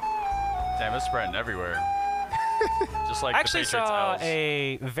 Damn, it's spreading everywhere. Just like I actually the Patriots saw L's.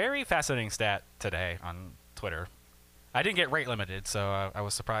 a very fascinating stat today on Twitter. I didn't get rate limited, so I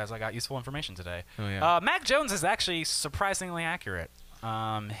was surprised I got useful information today. Oh, yeah. Mac Jones is actually surprisingly accurate.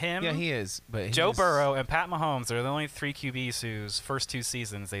 Him, Yeah, he is. But he Joe just- Burrow, and Pat Mahomes are the only three QBs whose first two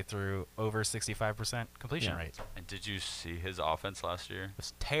seasons they threw over 65% completion Yeah. rate. And did you see his offense last year?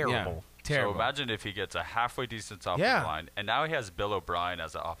 It's terrible. Terrible. So imagine if he gets a halfway decent offensive Yeah. line, and now he has Bill O'Brien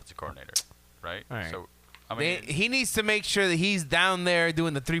as the offensive coordinator, right? All right. So, I mean, He needs to make sure that he's down there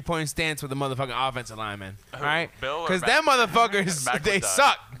doing the 3-point stance with the motherfucking offensive lineman. All right? Bill or Because Mac? them motherfuckers, Mac they would die.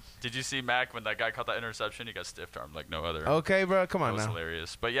 suck. Did you see Mac when that guy caught that interception? He got stiff-armed like no other. Okay, bro. Come That on was now.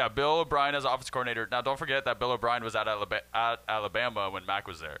 hilarious. But yeah, Bill O'Brien as offensive coordinator. Now, don't forget that Bill O'Brien was at Alabama when Mac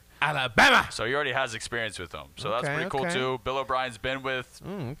was there. Alabama. So he already has experience with them. So that's Okay, pretty cool, okay. too. Bill O'Brien's been with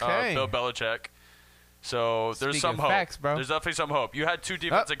Okay. Bill Belichick. So there's Speaking some of hope. facts, bro. There's definitely some hope. You had two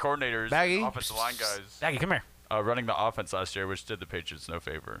defensive coordinators, Baggy. offensive line guys, Daggy, come here. running the offense last year, which did the Patriots no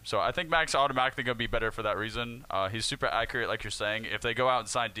favor. So I think Mac's automatically going to be better for that reason. He's super accurate, like you're saying. If they go out and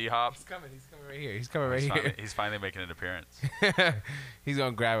sign D-Hop, He's coming right here. He's coming right here. he's finally making an appearance. He's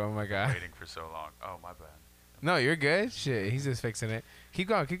going to grab him. Oh, my God. Waiting for so long. Oh, my bad. No, you're good. Shit, he's just fixing it. Keep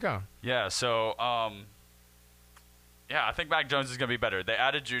going. Keep going. Yeah, so, yeah, I think Mac Jones is going to be better. They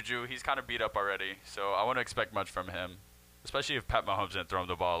added Juju. He's kind of beat up already, so I wouldn't expect much from him, especially if Pat Mahomes didn't throw him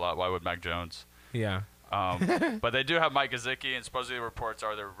the ball a lot. Why would Mac Jones? Yeah. But they do have Mike Gesicki, and supposedly the reports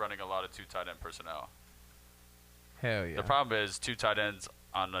are they're running a lot of two tight end personnel. Hell yeah. The problem is two tight ends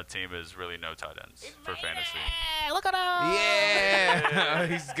on a team is really no tight ends for fantasy. Hey, look at him. Yeah.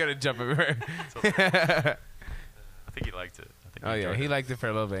 He's going to jump over. I think he liked it. I think Oh, yeah. enjoyed He it. liked it for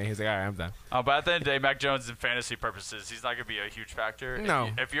a little bit. He's like, all right, I'm done. But at the end of the day, Mac Jones, in fantasy purposes, he's not going to be a huge factor. No.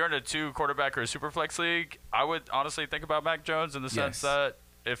 If you're in a two-quarterback or a super flex league, I would honestly think about Mac Jones in the sense that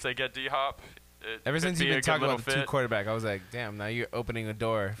if they get D-Hop, Ever since be you've a been good talking little about the fit. two quarterback, I was like, damn, now you're opening a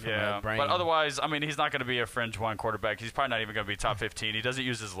door for Yeah, my brain. but otherwise, I mean, he's not going to be a fringe one quarterback. He's probably not even going to be top 15. He doesn't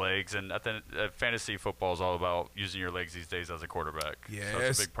use his legs, and at the fantasy football is all about using your legs these days as a quarterback. So Yes.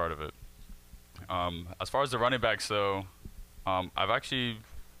 that's a big part of it. As far as the running backs, though, I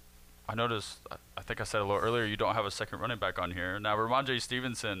noticed. I think I said a little earlier, you don't have a second running back on here. Now, Ramondre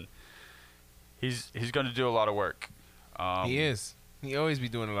Stevenson, he's going to do a lot of work. He is. He always be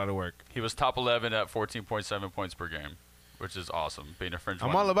doing a lot of work. He was top 11 at 14.7 points per game, which is awesome, being a fringe I'm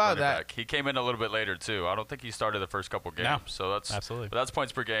one all about running that. back. He came in a little bit later, too. I don't think he started the first couple games. No, so that's absolutely. But that's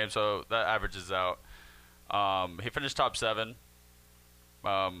points per game, so that averages out. He finished top 7.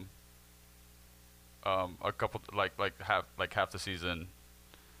 A couple half the season.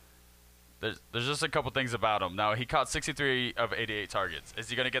 There's just a couple things about him. Now, he caught 63 of 88 targets. Is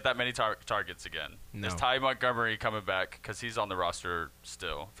he going to get that many targets again? No. Is Ty Montgomery coming back? Because he's on the roster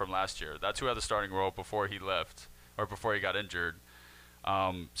still from last year. That's who had the starting role before he left or before he got injured.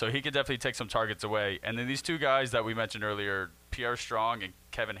 So he could definitely take some targets away. And then these two guys that we mentioned earlier, Pierre Strong and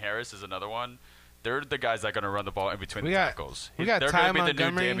Kevin Harris is another one. They're the guys that are going to run the ball in between the tackles. We got They're Ty going to be the new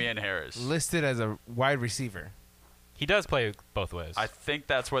Montgomery Damian Harris. listed as a wide receiver. He does play both ways. I think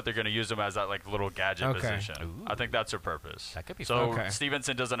that's what they're going to use him as, that like little gadget Okay. position. Ooh. I think that's their purpose. That could be so fun. Okay.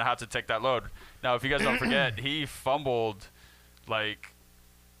 Stevenson doesn't have to take that load. Now, if you guys don't forget, he fumbled, like,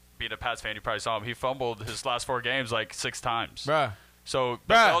 being a Pats fan, you probably saw him. He fumbled his last 4 games like 6 times. Bruh. So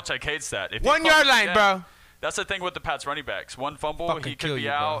Bruh. Belichick hates that. If he 1 yard fumbles line, again- bro. That's the thing with the Pats running backs. One fumble, Fucking he kill could be you,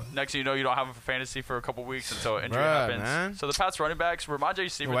 bro. out. Next thing you know, you don't have him for fantasy for a couple weeks until injury Bruh, happens. man. So the Pats running backs,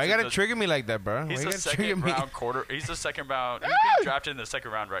 Ramondre Stevenson. Why you gotta trigger me like that, bro? He's Why you a gotta trigger second me? round quarter. He's a second round. He's being drafted in the second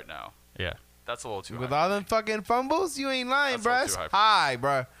round right now. yeah. That's a little too With high. all them fucking fumbles, you ain't lying, That's a bro. little It's too high,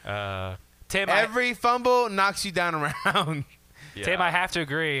 bro. Tim, Every fumble knocks you down around. Yeah. Tim, I have to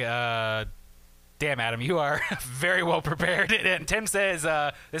agree. Damn, Adam, you are very well prepared. And Tim says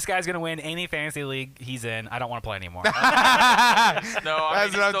this guy's going to win any fantasy league he's in. I don't want to play anymore. No, I That's mean,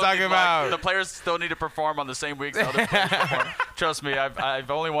 what you I'm still talking need, about. the players still need to perform on the same weeks the other players perform. Trust me, I've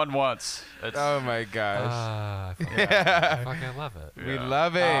only won once. It's, Oh my gosh. I fucking love it. We yeah.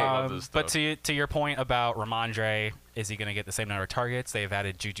 love it. I love this But stuff. to your point about Ramondre, is he going to get the same number of targets? They've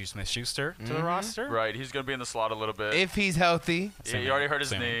added Juju Smith-Schuster to the roster. Right, he's going to be in the slot a little bit. If he's healthy. Yeah, he already hurt his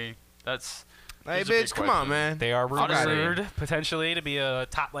Same. knee. That's Hey, Here's a big bitch, come on, question. man. They are Honestly. rumored potentially to be a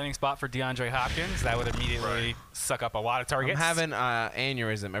top landing spot for DeAndre Hopkins. That would immediately suck up a lot of I'm targets. having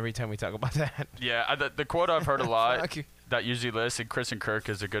aneurysm every time we talk about that. Yeah, the quote I've heard a lot Fuck you. that usually lists, and Chris and Kirk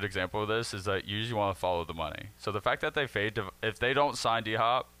is a good example of this, is that you usually want to follow the money. So the fact that they fade, if they don't sign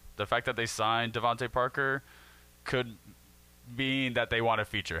D-Hop, the fact that they signed Devontae Parker could mean that they want to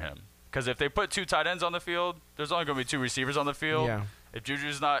feature him. Because if they put 2 tight ends on the field, there's only going to be 2 receivers on the field. Yeah. If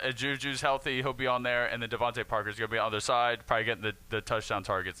Juju's healthy, he'll be on there, and then Devontae Parker's going to be on the other side, probably getting the touchdown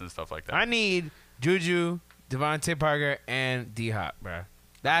targets and stuff like that. I need Juju, Devontae Parker, and D-Hop, bro.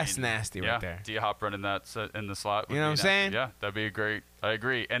 That's nasty yeah, right there. D-Hop running that in the slot. You know what I'm nasty. saying? Yeah, that'd be great. I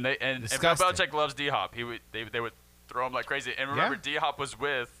agree. And Bill Disgusting. Belichick loves D-Hop. They would throw him like crazy. And remember, D-Hop was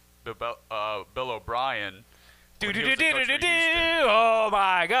with Bill O'Brien. when he was the coach for Houston. Oh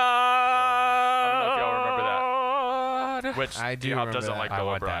my God! I don't know if y'all remember that. Which I do D-Hop remember doesn't that. like I Bill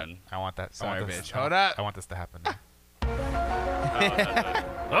want that. O'Brien. I want that. Sorry, I want this. bitch. Hold up. I want this to happen. Now.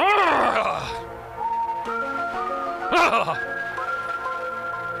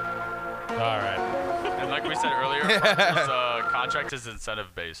 All right. And like we said earlier, Parker's contract is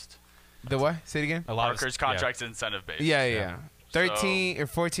incentive based. The what? Say it again. A lot Parker's contract's incentive based. Yeah. 13 or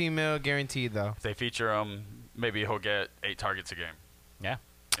 14 mil guaranteed, though. If they feature him, maybe he'll get 8 targets a game. Yeah.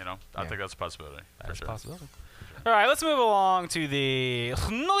 You know, I think that's a possibility. That's for a sure. possibility. All right, let's move along to the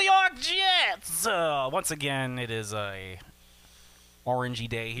New York Jets. Once again, it is a orangey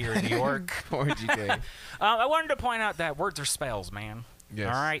day here in New York. Orgy day. I wanted to point out that words are spells, man. Yes.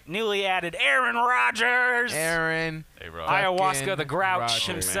 All right, newly added Aaron Rodgers. Aaron. Hey, bro. Ayahuasca, Fucking the Grouch Rodgers.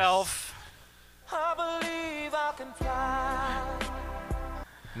 himself. I believe I can fly.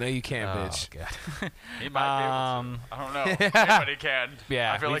 No, you can't, bitch. God. He might be able to. I don't know. Anybody can.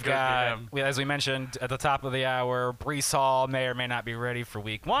 Yeah, I feel like we've got, it would be him. as we mentioned at the top of the hour, Brees Hall may or may not be ready for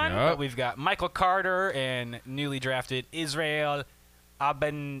Week 1, Yep. but we've got Michael Carter and newly drafted Israel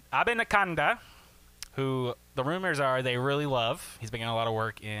Abenakanda, who the rumors are they really love. He's been getting a lot of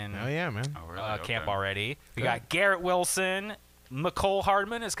work in Oh, yeah, man. Oh, really? camp Okay. already. We Good. got Garrett Wilson. McCole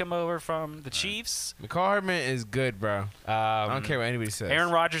Hardman has come over from the Chiefs. McCall Hardman is good, bro. I don't care what anybody says. Aaron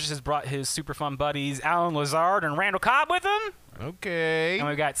Rodgers has brought his super fun buddies Alan Lazard and Randall Cobb with him. Okay. And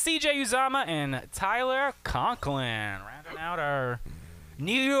we've got CJ Uzama and Tyler Conklin rounding out our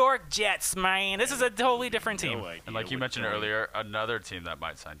New York Jets, man. This is a totally different team. And like you mentioned earlier, another team that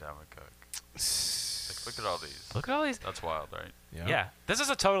might sign Dalvin Cook. Like, look at all these. Look at all these. That's wild, right? Yeah, this is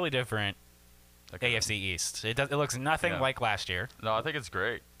a totally different Okay. AFC East. It looks nothing Yeah. like last year. No, I think it's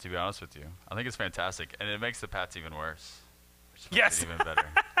great, to be honest with you. I think it's fantastic. And it makes the Pats even worse. Which makes Yes. it even better.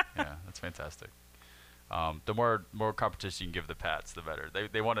 Yeah, that's fantastic. The more competition you can give the Pats, the better.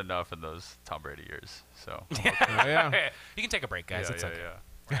 They won enough in those Tom Brady years. So Oh, yeah. You can take a break, guys. yeah, it's yeah, okay.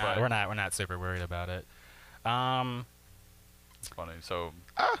 yeah. But We're not super worried about it. it's funny. So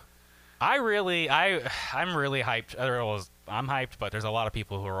I'm really hyped. I'm hyped, but there's a lot of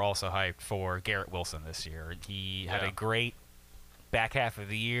people who are also hyped for Garrett Wilson this year. He had Yeah. a great back half of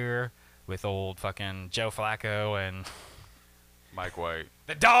the year with old fucking Joe Flacco and Mike White.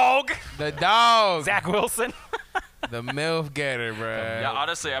 the dog, The dog. Zach Wilson. The MILF getter, bro. Yeah,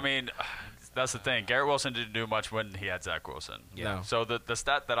 honestly, I mean, that's the thing. Garrett Wilson didn't do much when he had Zach Wilson. Yeah. No. So the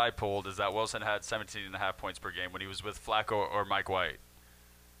stat that I pulled is that Wilson had 17.5 points per game when he was with Flacco or Mike White.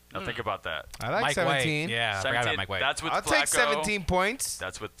 Now think about that. I like Mike 17. White. Yeah, I forgot about Mike White. That's with I'll Flacco. take 17 points.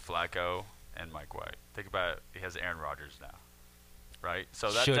 That's with Flacco and Mike White. Think about it. He has Aaron Rodgers now. Right?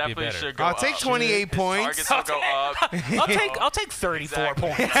 So that Should be definitely better. should go I'll up. take 28 His points. targets will go up. I'll take 34 Exactly.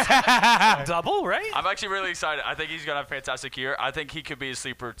 points. Double, right? I'm actually really excited. I think he's going to have a fantastic year. I think he could be a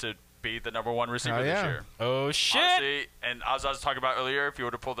sleeper to be the #1 receiver Oh, this yeah. year. Oh shit! Honestly, and as I was talking about earlier, if you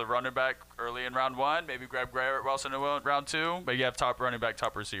were to pull the running back early in round 1, maybe grab Garrett Wilson in round 2, but you have top running back,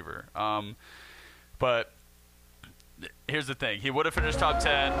 top receiver. But here's the thing: he would have finished top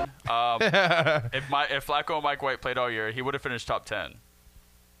 10 if Flacco and Mike White played all year. He would have finished top 10.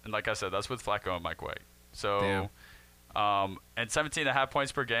 And like I said, that's with Flacco and Mike White. So, and 17.5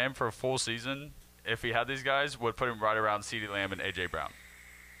 points per game for a full season, if he had these guys, would put him right around CeeDee Lamb and A.J. Brown.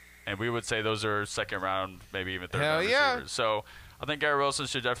 And we would say those are second round, maybe even third round yeah. receivers. So I think Garrett Wilson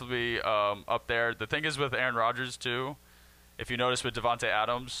should definitely be up there. The thing is with Aaron Rodgers, too, if you notice with Devontae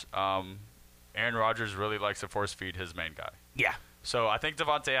Adams, Aaron Rodgers really likes to force feed his main guy. Yeah. So I think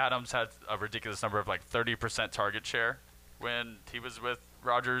Devontae Adams had a ridiculous number of like 30% target share when he was with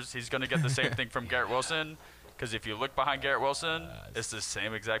Rodgers. He's going to get the same thing from Garrett Wilson. Because if you look behind Garrett Wilson, it's the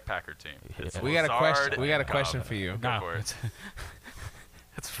same exact Packer team. It's We got a Lazard question. We got a and question Cobb. for you. Go for it.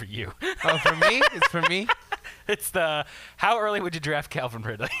 That's for you. Oh, for me? It's for me? It's the how early would you draft Calvin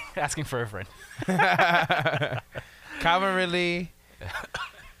Ridley? Asking for a friend. Calvin Ridley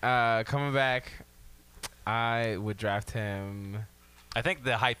coming back. I would draft him I think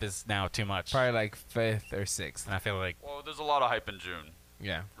the hype is now too much. probably like 5th or 6th. And I feel like Well, there's a lot of hype in June,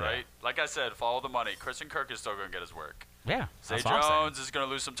 Yeah. right? Like I said, follow the money. Christian Kirk is still going to get his work. yeah. Zay that's what I'm saying. Jones is going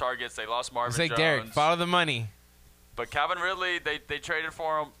to lose some targets. They lost Marvin It's like Jones. Derek. Follow the money. But Calvin Ridley, they traded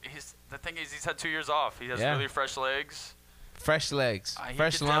for him. The thing is, he's had 2 years off. He has Yeah. really fresh legs. Fresh legs. He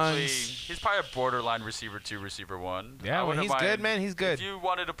Fresh could definitely- lungs. He's probably a borderline receiver 2, receiver 1. Yeah, I when wouldn't he's good, mind- man, he's good. If you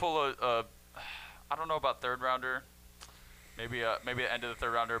wanted to pull I don't know about 3rd rounder, maybe the end of the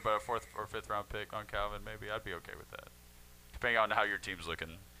 3rd rounder, but a 4th or 5th round pick on Calvin, maybe I'd be okay with that, depending on how your team's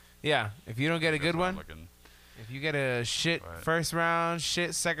looking. Yeah. If you don't get a good one, Looking. if you get a shit Right. 1st round,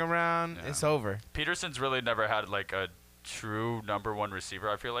 shit 2nd round, Yeah. it's over. Peterson's really never had like a true number 1 receiver.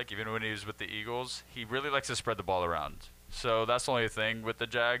 I feel like even when he was with the Eagles, he really likes to spread the ball around. So that's the only thing with the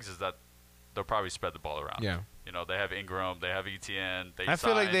Jags is that they'll probably spread the ball around. Yeah. You know, they have Ingram, they have ETN. They I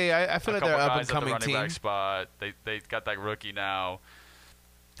feel like signed I feel a like they're couple up guys and coming at the running team. back spot. They got that rookie now.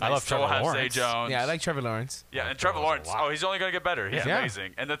 I They love still Trevor have Zay Lawrence. Jones. Yeah, I like Trevor Lawrence. Yeah, and Trevor Trevor Lawrence. Lawrence a lot. Oh, he's only gonna get better. He's Yeah.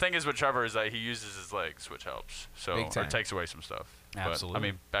 amazing. And the thing is with Trevor is that he uses his legs, which helps. So Big or time. takes away some stuff. Absolutely. But,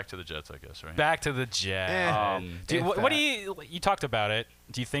 I mean, back to the Jets, I guess, right? Back to the Jets. Yeah. Dude, If what do that. you talked about it?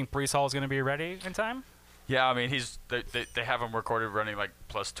 Do you think Brees Hall is going to be ready in time? Yeah, I mean, they have him recorded running like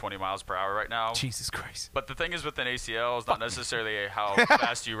plus 20 miles per hour right now. Jesus Christ. But the thing is with an ACL is not necessarily how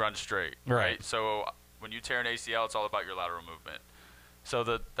fast you run straight, Right. So when you tear an ACL, it's all about your lateral movement. So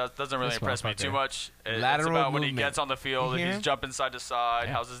that doesn't really This impress me motherfucker. too much. It's Lateral about when he movement. gets on the field, You if hear he's him? jumping side to side,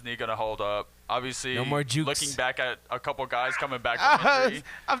 Yeah. how's his knee going to hold up? Obviously, No more jukes. looking back at a couple guys coming back from injury,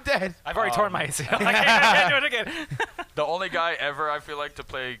 I'm dead. I've already torn my ACL. I can't do it again. the only guy ever I feel like to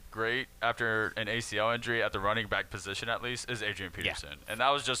play great after an ACL injury at the running back position at least is Adrian Peterson. And that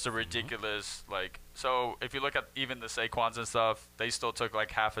was just a ridiculous, so if you look at even the Saquons and stuff, they still took like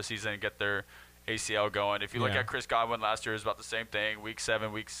half a season to get their ACL going. If you look Yeah. at Chris Godwin last year, it was about the same thing. Week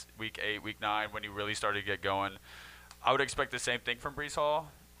 7, week 8, week 9, when he really started to get going. I would expect the same thing from Brees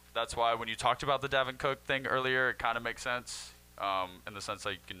Hall. That's why when you talked about the Dalvin Cook thing earlier, it kind of makes sense in the sense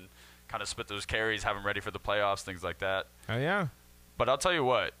that you can kind of split those carries, have him ready for the playoffs, things like that. Oh yeah. But I'll tell you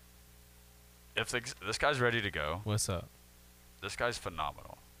what, if this guy's ready to go, What's up? this guy's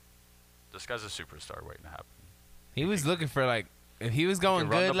phenomenal. This guy's a superstar waiting to happen. He was looking for if he was going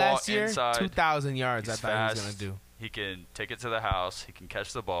run the good ball last year, inside. 2,000 yards. He's I thought fast. he was gonna do. He can take it to the house. He can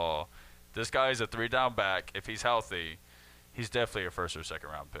catch the ball. This guy is a 3-down back. If he's healthy, he's definitely a 1st or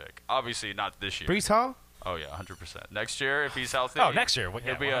 2nd round pick. Obviously not this year. Brees Hall. Oh yeah, 100%. Next year, if he's healthy. Oh, next year. He'll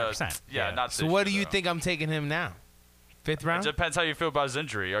Yeah, be 100%. yeah, not. So this what do year, you though. think I'm taking him now? 5th It round? depends how you feel about his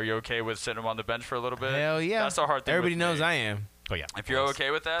injury. Are you okay with sitting him on the bench for a little bit? Hell yeah. That's a hard thing. Everybody with knows me. I am. Oh yeah. If you're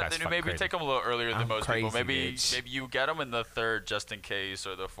okay with that, That's then you fucking maybe crazy. take him a little earlier than I'm most people. crazy, Maybe bitch. you get him in the 3rd just in case,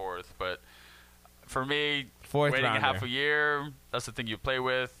 or the 4th. But for me, 4th waiting rounder. half a year, that's the thing you play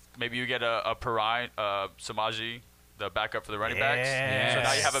with. Maybe you get a Perrine, Samaji, the backup for the running backs. So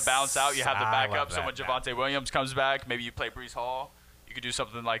now you have a bounce out. You have the I love backup. So that. when Javonte Williams comes back, maybe you play Brees Hall. You could do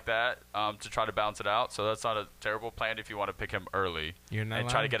something like that to try to balance it out. So that's not a terrible plan if you want to pick him early You're not and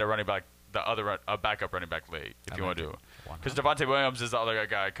try to lying. get a running back, a backup running back late if I you want like to do it. it. Because Devontae Williams is the other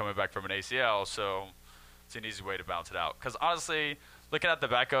guy coming back from an ACL, so it's an easy way to balance it out. Because honestly, looking at the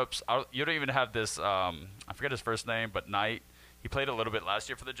backups, you don't even have this. I forget his first name, but Knight. He played a little bit last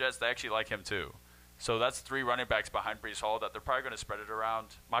year for the Jets. They actually like him too. So that's 3 running backs behind Brees Hall that they're probably going to spread it around.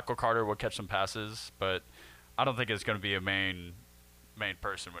 Michael Carter will catch some passes, but I don't think it's going to be a main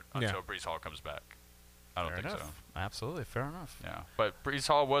person until Brees Hall comes back. I don't Fair think enough. so. Absolutely. Fair enough. Yeah, but Brees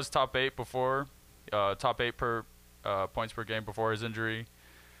Hall was top 8 before, top 8 per points per game before his injury.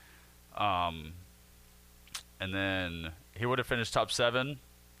 And then he would have finished top 7,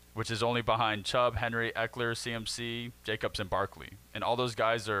 which is only behind Chubb, Henry, Eckler, CMC, Jacobs, and Barkley. And all those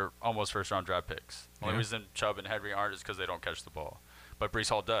guys are almost first-round draft picks. The only Yeah. reason Chubb and Henry aren't is because they don't catch the ball. But Brees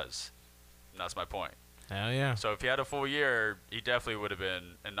Hall does. And that's my point. Hell yeah. So if he had a full year, he definitely would have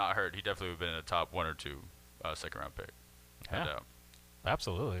been, and not hurt, he definitely would have been in a top 1 or 2 second-round pick. No Yeah. doubt.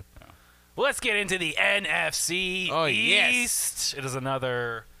 Absolutely. Yeah. Well, let's get into the NFC Oh, yes. East. It is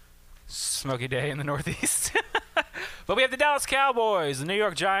another smoky day in the Northeast. But we have the Dallas Cowboys, the New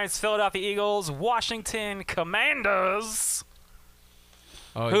York Giants, Philadelphia Eagles, Washington Commanders,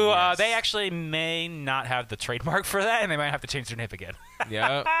 Oh, who yes. they actually may not have the trademark for that, and they might have to change their name again.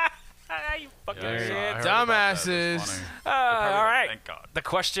 Yep. You fucking Yeah, shit. I heard about that this Dumbasses. morning. All Probably right. Thank God. The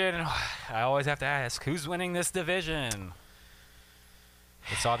question I always have to ask, who's winning this division?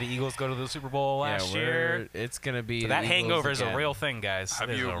 We saw the Eagles go to the Super Bowl last year. It's gonna be So that the hangover Eagles is a again. real thing, guys. It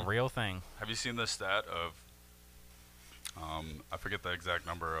is a real thing. Have you seen the stat of, I forget the exact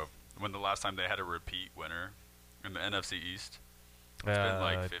number of when the last time they had a repeat winner in the NFC East? It's been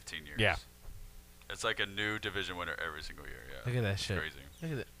like 15 years. Yeah. It's like a new division winner every single year. Yeah. Look at that It's shit. crazy.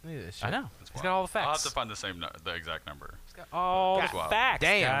 Look at this shit. I know. It's He's wild. got all the facts. I'll have to find the exact number. He's got all That's the wild. facts,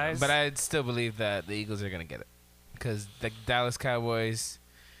 Damn. guys. But I still believe that the Eagles are gonna get it because the Dallas Cowboys,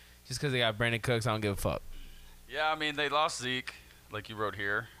 just because they got Brandon Cooks, I don't give a fuck. Yeah, I mean, they lost Zeke, like you wrote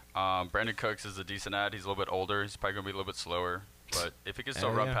here. Brandon Cooks is a decent ad. He's a little bit older. He's probably going to be a little bit slower. But if he can still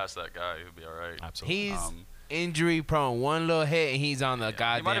Hell run yeah. past that guy, he'll be all right. Absolutely. He's Um, injury prone. One little hit and he's on the Yeah,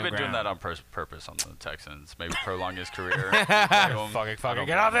 goddamn he might have been doing ground. that on purpose on the Texans. Maybe prolong his career. Fucking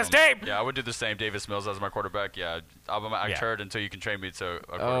get off this tape. Yeah, I would do the same. Davis Mills as my quarterback. Yeah, I'm an Yeah. turd until you can train me to a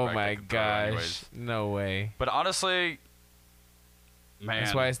quarterback. Oh that my can throw gosh. anyways. No way. But honestly, man,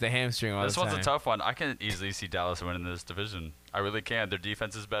 That's why it's the hamstring all this the time. one's a tough one. I can easily see Dallas winning this division. I really can. Their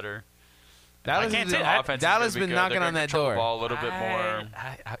defense is better. Dallas, can't is- say- I- Offense is Dallas gonna be been good. knocking They're on gonna that control door. the ball a little bit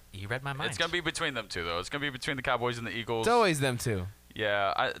more. You read my mind. It's gonna be between them two, though. It's gonna be between the Cowboys and the Eagles. It's always them two.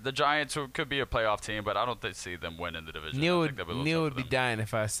 Yeah, the Giants could be a playoff team, but I don't see them winning the division. Neil I would think that'll be a Neil little would tough be for them. dying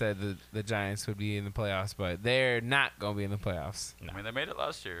if I said the Giants would be in the playoffs, but they're not gonna be in the playoffs. I mean, they made it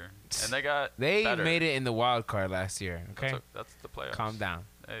last year, and they got They better. made it in the wild card last year. Okay, That's the playoffs. calm down.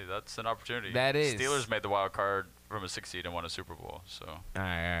 Hey, that's an opportunity. That is. Steelers made the wild card from a 6 seed and won a Super Bowl. So All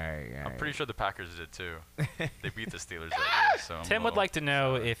right. I'm pretty sure the Packers did too. They beat the Steelers that year. So I'm Tim a would little like to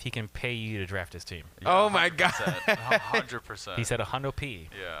know sad. if he can pay you to draft his team. Yeah, Oh my 100%. He said a hundo P.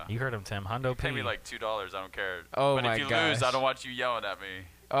 Yeah. You heard him, Tim. Hundo P. Pay me like $2. I don't care. Oh but my if you lose, gosh. I don't want you yelling at me.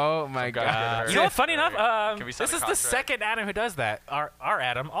 Oh my Some guy get god. hurt. You know what? Funny enough, Can we sign this a is the contract? second Adam who does that. Our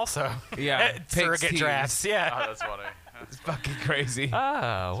Adam also. Yeah, picks Surrogate teams. drafts. Yeah. Oh, that's funny. It's fucking crazy.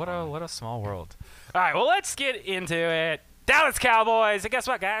 Ah, what a small world. All right, well, let's get into it. Dallas Cowboys. And guess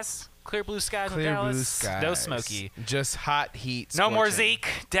what, guys? Clear blue skies in Clear Dallas. blue skies. No smoky. Just hot heat. No more scorching. Zeke.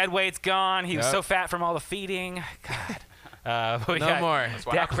 Dead weight's gone. He was Yep. so fat from all the feeding. God. We No got more. That's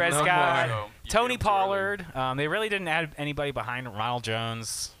what Dak happens. Prescott, No more. You Tony beat 'em too early. Pollard. They really didn't add anybody behind Ronald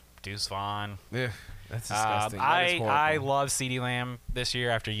Jones, Deuce Vaughn. Ugh, that's disgusting. That is I horrible. love CeeDee Lamb this year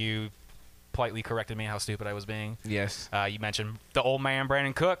after you politely corrected me how stupid I was being. Yes. You mentioned the old man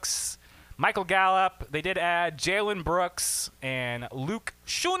Brandon Cooks, Michael Gallup. They did add Jalen Brooks and Luke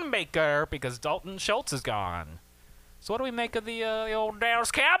Schoonmaker because Dalton Schultz is gone. So what do we make of the old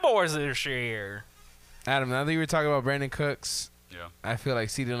Dallas Cowboys this year? Adam, now that you were talking about Brandon Cooks, Yeah. I feel like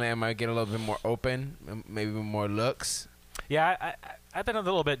CeeDee Lamb might get a little bit more open, maybe more looks. Yeah, I've been a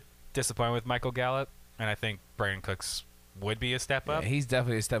little bit disappointed with Michael Gallup, and I think Brandon Cooks would be a step Yeah, up. he's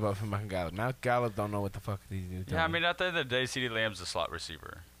definitely a step up from Michael Gallup. Now Gallup don't know what the fuck he's doing. Yeah, I mean, at the end of the day, CeeDee Lamb's a slot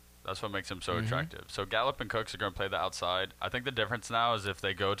receiver. That's what makes him so attractive. So Gallup and Cooks are going to play the outside. I think the difference now is if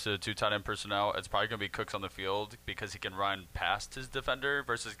they go to two tight end personnel, it's probably going to be Cooks on the field because he can run past his defender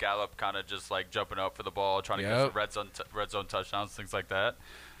versus Gallup kind of just like jumping up for the ball, trying to get some red zone touchdowns, things like that.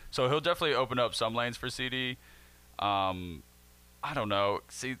 So he'll definitely open up some lanes for CD. I don't know.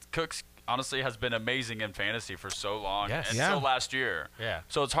 See, Cooks honestly has been amazing in fantasy for so long, Yes. and Yeah. still last year. Yeah.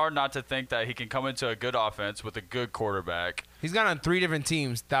 So it's hard not to think that he can come into a good offense with a good quarterback. He's gone on 3 different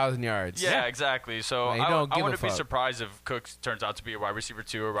teams, 1,000 yards. Yeah, exactly. So Like, you don't I give a wouldn't be fuck. surprised if Cooks turns out to be a wide receiver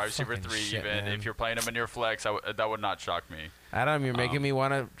 2 or wide receiver Fucking 3 shit, even. man. If you're playing him in your flex, that would not shock me. Adam, you're making me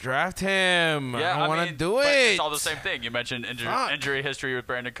want to draft him. Yeah, I want to mean, do but it. It's all the same thing. You mentioned Fuck. injury history with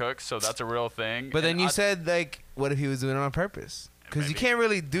Brandon Cooks, so that's a real thing. But then And you I- said, like, what if he was doing it on purpose? Because you Maybe. can't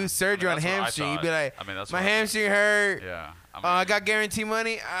really do surgery on that's what I hamstring. You'd be thought. like, I mean, that's my what I thought. hamstring hurt. Yeah. I got guarantee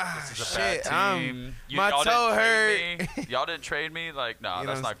money. Ah, This is a shit. bad team. My y'all toe didn't hurt. trade me. Y'all didn't trade me. Like, no, You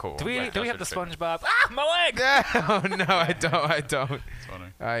that's know, not cool. Do we Like, have y'all the should've traded me. SpongeBob? Ah, my leg. Oh, no, I don't. It's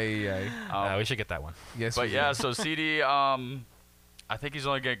funny. Aye. We should get that one. Yes, But we yeah, do. so CD, I think he's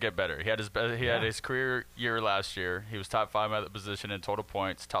only gonna get better. He had his career year last year. He was top 5 at the position in total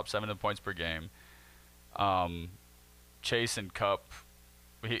points, top 7 in points per game. Chase and Cup,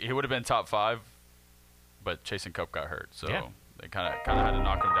 he would have been top 5, but Chase and Cup got hurt, so Yeah. they kind of had to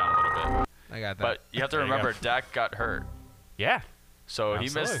knock him down a little bit. I got that. But you have to There you remember, go. Dak got hurt. Yeah. So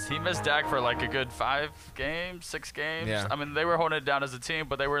Absolutely. he missed Dak for like a good 5 games, 6 games. Yeah. I mean, they were holding it down as a team,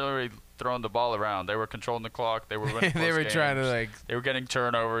 but they were really throwing the ball around. They were controlling the clock. They were winning they close were trying to, games. like, They were getting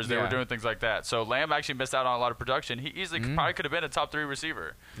turnovers. They Yeah. were doing things like that. So Lamb actually missed out on a lot of production. He easily probably could have been a top 3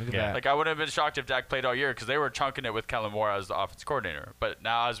 receiver. look at Yeah. that. Like, I wouldn't have been shocked if Dak played all year because they were chunking it with Kellen Moore as the offense coordinator. But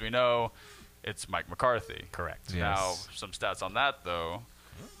now, as we know, it's Mike McCarthy. Correct. Yes. Now, some stats on that, though,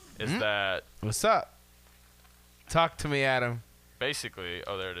 is that What's up? Talk to me, Adam. Basically.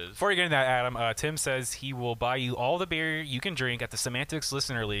 Oh, there it is. Before you get into that, Adam, Tim says he will buy you all the beer you can drink at the Semantics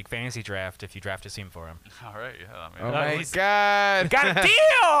Listener League Fantasy Draft if you draft a team for him. All right. Yeah. I Oh mean, my God! Got a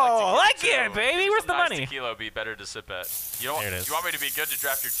deal! Like it, baby. Where's the nice money? Tequila would be better to sip at. You don't. There it is. You want me to be good to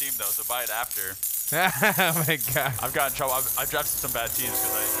draft your team though, so buy it after. Oh my God! I've gotten in trouble. I've drafted some bad teams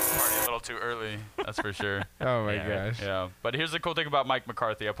because I partied a little too early. That's for sure. Oh my Yeah. gosh! Yeah. But here's the cool thing about Mike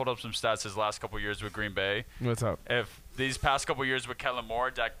McCarthy. I pulled up some stats his last couple years with Green Bay. What's up? If these past couple years with Kellen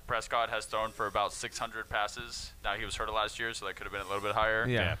Moore, Dak Prescott has thrown for about 600 passes. Now he was hurt last year, so that could have been a little bit higher.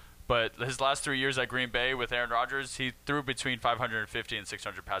 Yeah. But his last 3 years at Green Bay with Aaron Rodgers, he threw between 550 and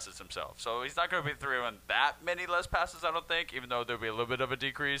 600 passes himself. So he's not going to be throwing that many less passes, I don't think, even though there'll be a little bit of a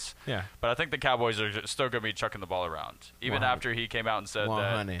decrease. Yeah. But I think the Cowboys are still going to be chucking the ball around. Even 100. after he came out and said that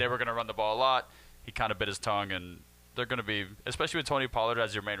 100. they were going to run the ball a lot, he kind of bit his tongue, and they're going to be, especially with Tony Pollard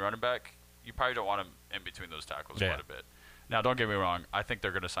as your main running back, you probably don't want him in between those tackles quite a bit. Now, don't get me wrong. I think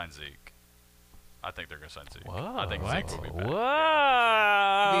they're going to sign Zeke. I think they're going to sign Zeke. Whoa. I think Zeke will be back.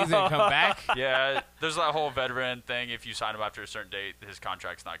 Whoa. He's gonna come back. Yeah, there's that whole veteran thing. If you sign him after a certain date, his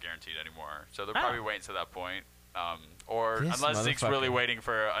contract's not guaranteed anymore. So they're probably waiting to that point. Or This unless Zeke's really motherfucker. waiting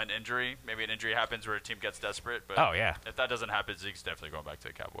for an injury. Maybe an injury happens where a team gets desperate. But Oh, yeah. if that doesn't happen, Zeke's definitely going back to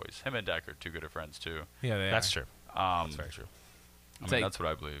the Cowboys. Him and Dak are too good of friends, too. Yeah, they That's are. true. That's Very true. I It's mean, like- that's what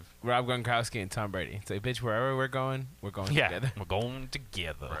I believe. Rob Gronkowski and Tom Brady. It's like, bitch, wherever we're going Yeah, together. we're going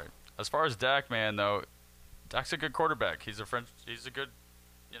together. Right. As far as Dak, man, though, Dak's a good quarterback. He's a good,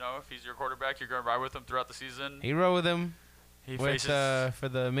 if he's your quarterback, you're going to ride with him throughout the season. He rode with him He with, faces. for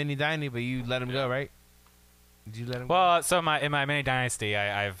the mini dynasty, but you let him go, right? Did you let him go? Well, so in my mini dynasty,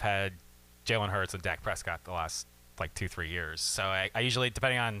 I've had Jalen Hurts and Dak Prescott the last like 2-3 years. So I usually,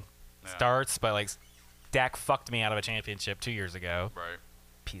 depending on starts, but like Dak fucked me out of a championship 2 years ago. Right.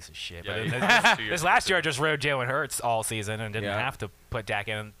 Piece of shit. Yeah, But he then has 2 years this last too. year, I just rode Jalen Hurts all season and didn't Yeah. have to put Dak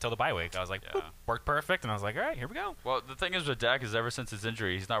in until the bye week. I was like, Yeah. boop, worked perfect, and I was like, all right, here we go. Well, the thing is with Dak is ever since his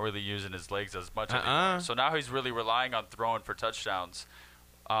injury, he's not really using his legs as much Uh-uh. anymore. So now he's really relying on throwing for touchdowns.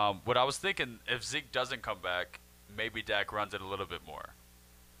 What I was thinking, if Zeke doesn't come back, maybe Dak runs it a little bit more.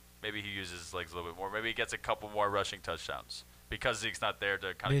 Maybe he uses his legs a little bit more. Maybe he gets a couple more rushing touchdowns because Zeke's not there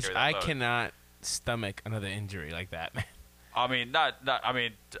to kind of Bitch, carry that I load. cannot stomach another injury like that, man. I mean,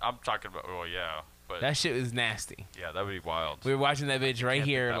 I'm talking about. Well, yeah, but That shit was nasty. yeah, that would be wild. We were watching that bitch right Can't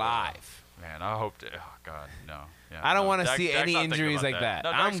here think that way. live. Man, I hope. Oh God, no. Yeah, I don't no. want to Dak- see Dak's any not thinking injuries about like that.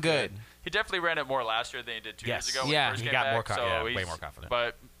 No, I'm Dak's good. He definitely ran it more last year than he did 2 years Yes. ago. When Yeah. he, first He came got back, more so way he's- more confident.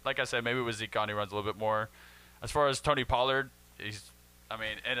 But like I said, maybe with Zeke gone, he runs a little bit more. As far as Tony Pollard, in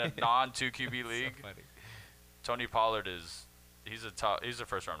a non-2 QB league, Tony Pollard he's a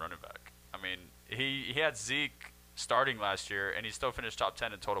first-round running back. I mean, he had Zeke starting last year, and he still finished top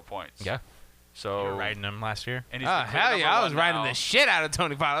 10 in total points. Yeah. So You were riding him last year. And he's Oh, the clear hell number yeah. I was one riding now. the shit out of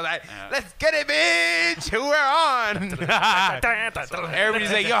Tony Pollard. Like, Yeah. let's get it, bitch. We're on.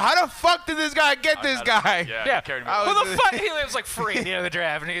 Everybody's like, yo, how the fuck did this guy get this guy? Yeah, Yeah. he carried me. I Who was- the fuck? He was like free at the end of the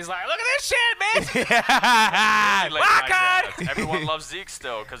draft, and he's like, look at this shit, man. Really late Rock like that. Everyone loves Zeke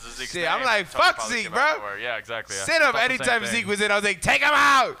still because of Zeke's Shit, name. I'm like, Tony fuck Pollard Zeke, came bro. out of nowhere. Yeah, exactly. Yeah. Sit up Thought the same anytime thing. Zeke was in. I was like, take him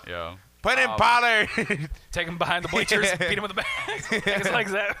out. Yeah. Put in Pollard. Take him behind the bleachers, beat him with the bag, take his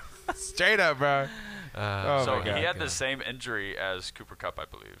legs out. Straight up, bro. Oh So my God. he had the same injury as Cooper Kupp, I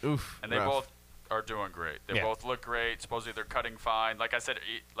believe. Oof, And they rough. both are doing great. They Yeah. both look great. Supposedly they're cutting fine. Like I said,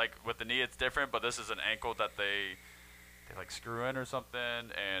 like with the knee, it's different, but this is an ankle that they like screw in or something,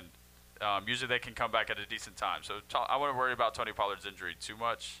 and usually they can come back at a decent time. So I wouldn't worry about Tony Pollard's injury too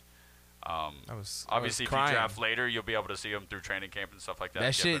much. Obviously, if you draft later, you'll be able to see him through training camp and stuff like that. That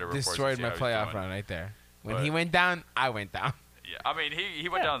get shit better reports and destroyed see my how he's playoff doing. run right there. When But- he went down, I went down. Yeah, I mean, he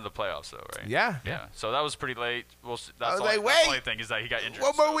went down to the playoffs though, right? Yeah. Yeah. So that was pretty late. We'll see. I was That's like, that's wait. the only thing is that he got injured.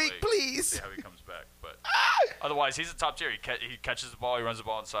 One more so week, late. please. See how he comes back. But otherwise, he's a top tier. He catches the ball. He runs the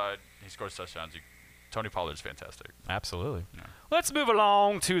ball inside. He scores touchdowns. Tony Pollard's fantastic. Absolutely. Yeah. Let's move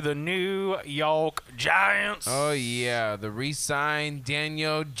along to the New York Giants. Oh, yeah. The re-signed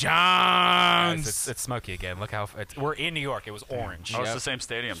Daniel Guys, Jones. it's smoky again. Look how we're in New York. It was orange. Oh, it's Yep. the same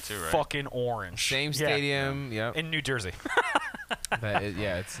stadium too, right? Fucking orange. Same Yeah. stadium. Yep. In New Jersey.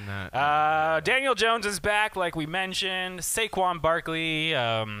 Yeah, it's not. Daniel Jones is back, like we mentioned. Saquon Barkley.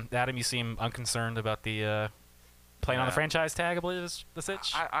 Adam, you seem unconcerned about the playing on the Yeah. franchise tag, I believe is the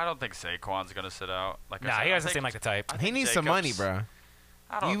sitch. I don't think Saquon's gonna sit out. Like I Nah, said, he I doesn't think- seem like the type. I he think needs some money, Jacobs- bro.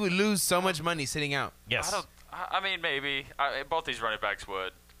 I don't. You would lose so much money sitting out. Yes. I mean, maybe. Both these running backs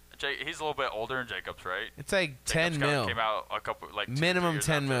would. He's a little bit older than Jacobs, right? It's like Jacobs 10 mil. Came out a couple, like 2 or 3 Minimum years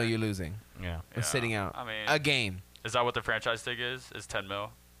 10 mil after. you're losing. Yeah. With sitting out. I mean, A game. is that what the franchise tag is? Is 10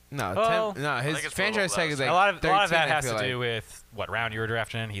 mil? No, Oh. his think it's franchise a tag little is less. like a lot of 13, that I has feel to like. do with what round you were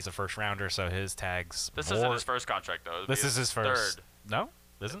drafted in. He's a first rounder, so his tags. This more, isn't his first contract though. It'd This be is his first. Third. No,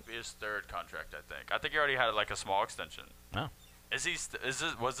 isn't. It'd be his third contract, I think. I think he already had like a small extension. No.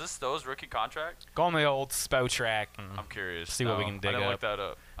 Was this still his rookie contract? Go on the old SPO track. And I'm curious. See what we can dig I didn't up. look that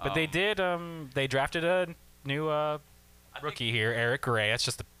up. But they did. They drafted a new rookie here, Eric Gray. That's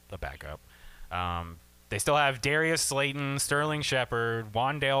just a backup. They still have Darius Slayton, Sterling Shepard,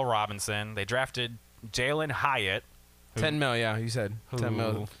 Wandale Robinson. They drafted Jalen Hyatt. 10 mil, yeah, you said. 10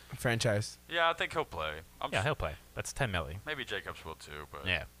 mil Who- franchise. Yeah, I think he'll play. Yeah, he'll play. That's 10 milli. Maybe Jacobs will too, but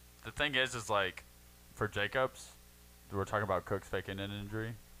Yeah. the thing is like, for Jacobs, we're talking about Cooks faking an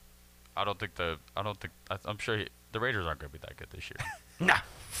injury. I'm sure the Raiders aren't going to be that good this year. Nah.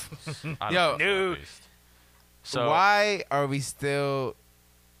 I don't Yo. think so, No. at least. So Why are we still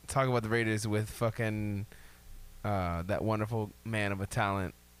talking about the Raiders with fucking that wonderful man of a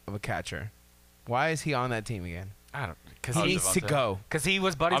talent of a catcher? Why is he on that team again? I don't. Because He Oh, needs to Devontae. go. he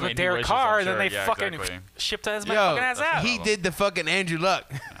was buddies I mean, with he Derek wishes, Carr, I'm and then sure. they Yeah, fucking exactly. shipped his Yo, fucking ass out. he did the fucking Andrew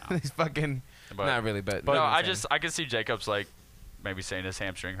Luck. He's fucking But- not really, but no, you know what I I'm saying. can see Jacobs like maybe saying his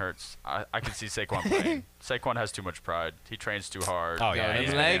hamstring hurts. I can see Saquon playing. Saquon has too much pride. He trains too hard. Oh, yeah, Yo, he's he's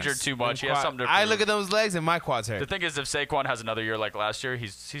them been legs, injured too much. He them has quad- something to I prove. look at those legs and my quads hurt. The thing is, if Saquon has another year like last year,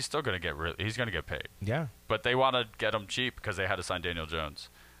 he's still gonna get he's gonna get paid. Yeah, But they want to get him cheap because they had to sign Daniel Jones.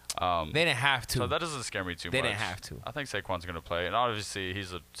 they didn't have to. So that doesn't scare me too They much. didn't have to. I think Saquon's gonna play, and obviously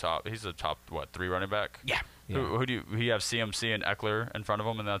he's a top what 3 running back. Yeah. Yeah. Who do you have CMC and Eckler in front of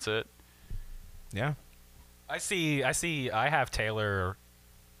him, and that's it. Yeah, I have Taylor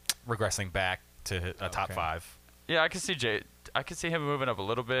regressing back to a top Okay. 5. Yeah, I can see him moving up a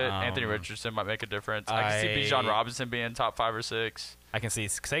little bit. Anthony Richardson might make a difference. I can see Bijan Robinson being top 5 or 6. I can see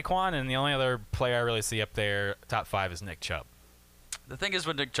Saquon, and the only other player I really see up there, top 5, is Nick Chubb. The thing is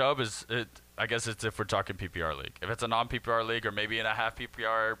with Nick Chubb I guess it's if we're talking PPR league. If it's a non-PPR league or maybe in a half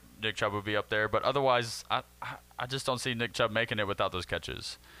PPR, Nick Chubb would be up there. But otherwise, I just don't see Nick Chubb making it without those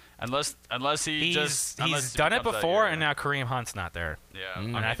catches, unless he He's unless he done it becomes that before, year. and now Kareem Hunt's not there. Yeah,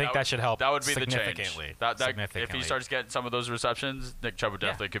 Mm. And I think that should help That would be the change. significantly. That if Significantly. he starts getting some of those receptions, Nick Chubb would Yeah.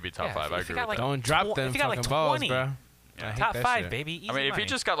 definitely could be top Yeah, 5. if I he agree got with like that. don't drop If them you got, fucking like, balls, 20, bro. Yeah. I hate top that 5, shit. baby. Easy I mean, if money. he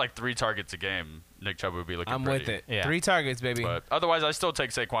just got like 3 targets a game, Nick Chubb would be looking I'm pretty. with it. Yeah. 3 targets, baby. But otherwise, I still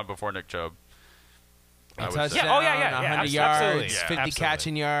take Saquon before Nick Chubb. A I would touchdown, say. Yeah, oh, yeah, yeah, 100 yeah, yards, absolutely. Yeah, 50 absolutely.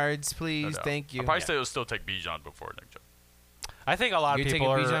 catching yards, No please. doubt. Thank you. I'll probably still take Bijan before Nick Chubb. I think a lot You're of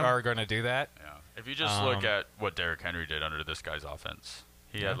people taking Bijan? are going to do that. Yeah. If you just look at what Derrick Henry did under this guy's offense,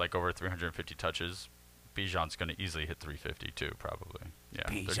 he had like over 350 touches. Bijan's going to easily hit 350 too, probably. Yeah,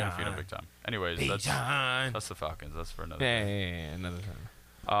 they're going to feed him Bijan. big time. Anyways, Bijan. that's the Falcons. That's for another Yeah, day. yeah, another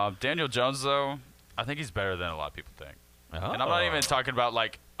time. Daniel Jones, though, I think he's better than a lot of people think. And I'm Oh. not even talking about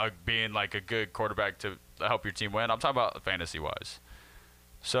like being like a good quarterback to help your team win. I'm talking about fantasy-wise.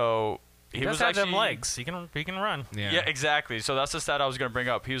 So He he does was have actually them legs. He can run. Yeah, exactly. So that's the stat I was going to bring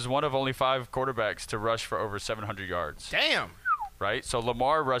up. He was one of only 5 quarterbacks to rush for over 700 yards. Damn. Right? So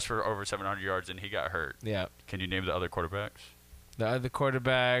Lamar rushed for over 700 yards and he got hurt. Yeah. Can you name the other quarterbacks? The other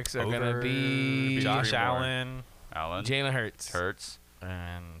quarterbacks are going to be Josh 3 more. Allen Allen, Jalen Hurts. Hurts.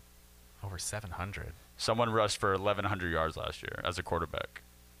 and over 700. Someone rushed for 1,100 yards last year as a quarterback.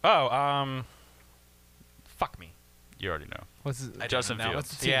 Oh, fuck me. You already know. What's his, Justin No, Fields.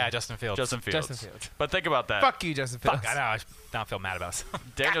 what's the team? Yeah, Justin Fields. Justin Fields. Justin Fields. But think about that. Fuck you, Justin Fields. Fuck, I know. I now feel mad about myself.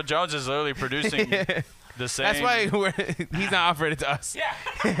 Daniel Jones is literally producing the same. That's why he's not offering it to us.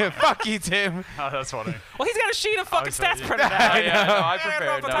 Yeah. Fuck you, Tim. Oh, that's funny. Well, he's got a sheet of fucking Obviously, stats printed Oh, out. yeah, no, I I don't know prepared.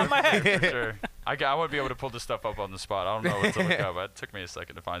 off the top of my head. For sure. I wouldn't be able to pull this stuff up on the spot. I don't know what to look up. It took me a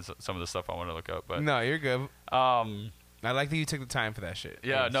second to find some of the stuff I want to look up. But No, you're good. I I like that you took the time for that shit.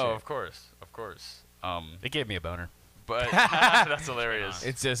 yeah, Holy no, shit. of course. It gave me a boner. But that's hilarious.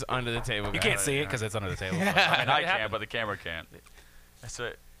 It's just under the table. You guys. can't see it because it's under the table. I mean, It I can, happened. but the camera can't. That's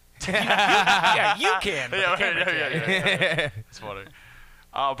it. Yeah, you can. But Yeah, the camera can't. yeah. It's funny.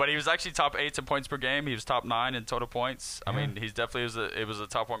 But he was actually top 8 in points per game. He was top 9 in total points. I mean, he's definitely it was a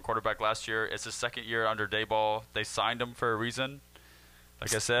top 1 quarterback last year. It's his second year under Dayball. They signed him for a reason.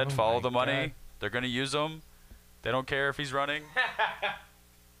 Like I said, Oh follow my the money. God. They're going to use him. They don't care if he's running.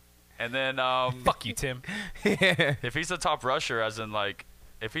 And then Fuck you, Tim. if he's a top rusher, as in like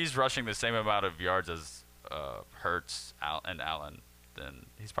if he's rushing the same amount of yards as Hurts and Allen, then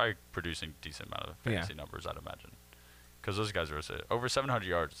he's probably producing decent amount of fantasy numbers, I'd imagine. Because those guys are over 700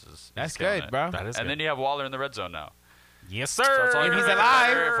 yards. That's killing good, it. bro. That is And then you have Waller in the red zone now. Yes, So it's sir. all If gonna he's get alive,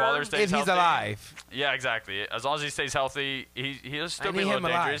 better if Waller stays if he's healthy. alive. Yeah, exactly. As long as he stays healthy, he'll still I be need a little him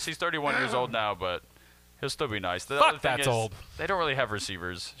alive. dangerous. He's 31 years old now, but He'll still be nice. The Fuck, other thing that's is, old. They don't really have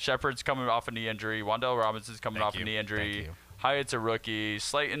receivers. Shepard's coming off a knee injury. Wan'Dale Robinson's coming off a knee injury. Thank you. Hyatt's a rookie.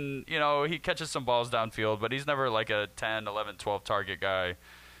 Slayton, he catches some balls downfield, but he's never like a 10, 11, 12 target guy.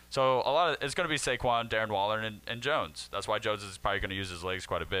 So it's going to be Saquon, Darren Waller, and Jones. That's why Jones is probably going to use his legs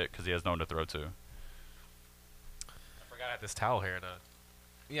quite a bit because he has no one to throw to. I forgot I had this towel here.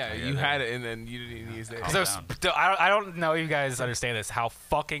 Yeah, you had it, and then you didn't even use it. I don't know if you guys understand this, how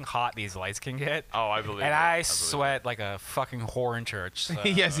fucking hot these lights can get. Oh, I believe it. And I sweat like a fucking whore in church. So.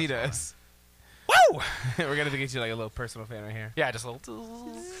 Yes, he does. Woo! We're going to have to get you like a little personal fan right here. Yeah, just a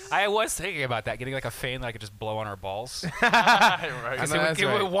little. I was thinking about that, getting like a fan that I could just blow on our balls. Right. It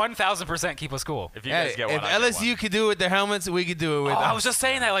would 1,000% keep us cool. If you guys get one, if I get LSU one. could do it with their helmets, we could do it with. I was just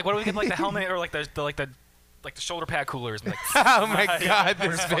saying that. Like, what do we get like the helmet or like the shoulder pad coolers? And, like, oh my God, we're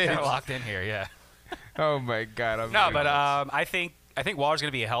this just fucking bitch. locked in here. Yeah. Oh my God. I think Waller's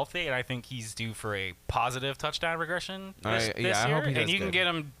gonna be healthy, and I think he's due for a positive touchdown regression this I year. hope he does And you can good. get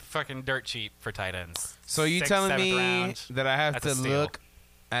him fucking dirt cheap for tight ends. So you 6th, telling 7th me round. that I have That's to a steal. look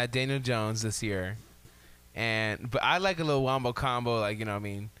at Daniel Jones this year, but I like a little wombo combo, like you know what I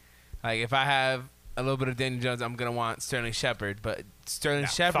mean. Like if I have a little bit of Daniel Jones, I'm gonna want Sterling Shepard, but Sterling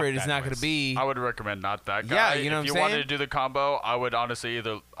fuck Shepard is that not gonna noise. be. I would recommend not that guy. Yeah, you know if what you I'm wanted saying? to do the combo, I would honestly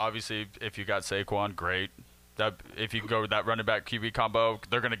obviously, if you got Saquon, great. If you can go with that running back QB combo,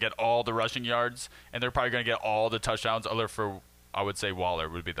 they're going to get all the rushing yards, and they're probably going to get all the touchdowns. I would say Waller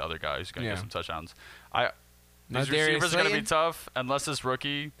would be the other guy who's going to get some touchdowns. These Darius receivers are going to be Slayton? tough unless this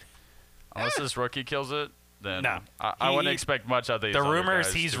rookie kills it. Then No. I wouldn't expect much out of these. The other rumors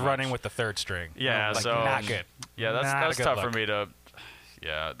guys he's too running much. with the third string. Yeah, like, so not good. Yeah, Not a that's good tough look. for me to.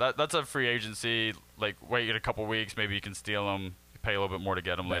 Yeah, that's a free agency. Like wait a couple weeks, maybe you can steal him, pay a little bit more to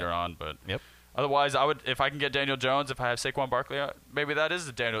get him later on. But Yep. otherwise, I would if I can get Daniel Jones, if I have Saquon Barkley, maybe that is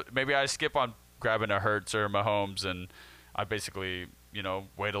the Daniel. Maybe I skip on grabbing a Hurts or Mahomes, and I basically wait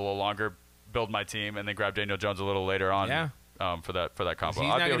a little longer, build my team, and then grab Daniel Jones a little later on. Yeah. For that combo.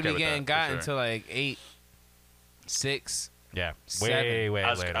 He's I'd not be gonna okay be with getting that, for got sure. until like 8, 6. Yeah, 7. way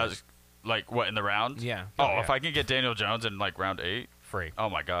later. Like what in the round? Yeah. Oh, yeah. if I can get Daniel Jones in like round 8. Free. Oh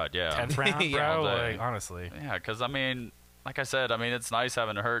my God, yeah. 10th round, Yeah, bro. all day. Like, honestly. Yeah, because I mean, like I said, it's nice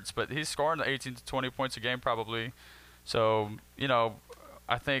having a Hurts, but he's scoring 18 to 20 points a game probably. So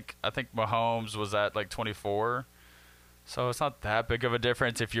I think Mahomes was at like 24. So it's not that big of a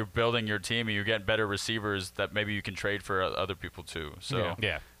difference if you're building your team and you're getting better receivers that maybe you can trade for other people too. So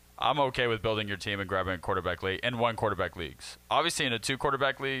Yeah. I'm okay with building your team and grabbing a quarterback late in 1 quarterback leagues. Obviously, in a 2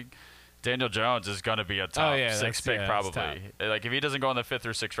 quarterback league, Daniel Jones is going to be a top 6 pick probably. Like if he doesn't go in the 5th or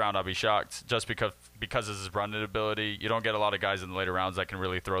 6th round, I'll be shocked. Just because of his running ability, you don't get a lot of guys in the later rounds that can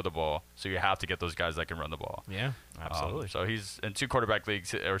really throw the ball. So you have to get those guys that can run the ball. Yeah. Absolutely. So he's in 2 quarterback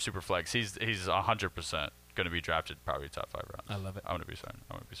leagues or super flex. He's 100% going to be drafted probably top 5 rounds. I love it. I wouldn't be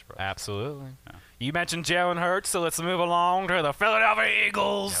surprised. Absolutely. Yeah. You mentioned Jalen Hurts, so let's move along to the Philadelphia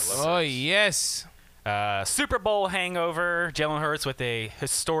Eagles. Oh yes. Super Bowl hangover. Jalen Hurts with a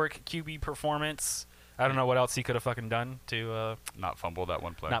historic QB performance. I don't know what else he could have fucking done to Not fumble that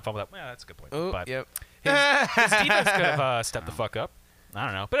one play. not fumble that. Yeah, that's a good point. Oh, But yep. his defense could have stepped the fuck up. I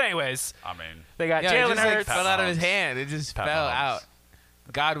don't know. But anyways, I mean, they got Yeah, it Jalen just like Hurts. fell out of his Mahomes. hand. It just Pat fell Mahomes. out.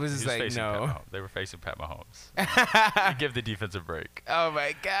 God was he just was like, facing Pat no. Mahomes. They were facing Pat Mahomes. You give the defense a break. Oh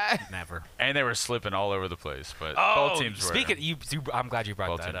my God. Never. And they were slipping all over the place, but Oh, both teams were. speaking, I'm glad you brought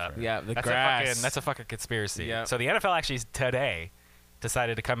Both that teams up. were. Yeah, the That's grass. that's a fucking conspiracy. Yep. So the NFL actually today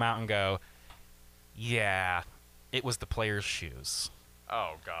decided to come out and go, yeah, it was the players' shoes.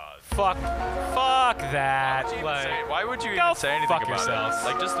 Oh God. Fuck that. Why would you go even say anything fuck about yourselves. it?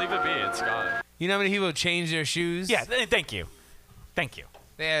 Like, just leave it be. It's gone. You know how many people change their shoes? Yeah, thank you. Thank you.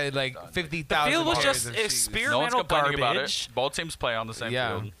 They had like The 50,000 field was pairs just of shoes. experimental No one's complaining about garbage. it. Both teams play on the same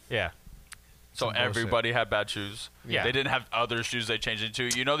Yeah. field. Yeah. So Some bullshit. everybody had bad shoes. Yeah. They didn't have other shoes they changed into.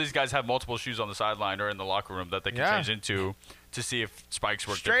 These guys have multiple shoes on the sideline or in the locker room that they can Yeah. change into to see if spikes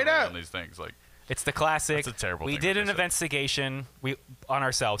work Straight differently up. on these things. Like, It's the classic. That's a terrible We thing did that an they said. investigation on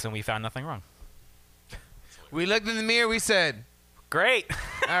ourselves and we found nothing wrong. We looked in the mirror. We said, Great.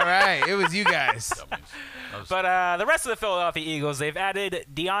 all right, it was you guys. dummies. That was- But the rest of the Philadelphia Eagles, they've added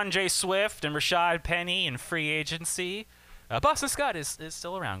DeAndre Swift and Rashad Penny in free agency. Boston Scott is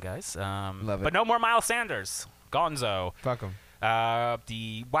still around, guys. Love it. But no more Miles Sanders. Gonzo. Fuck them.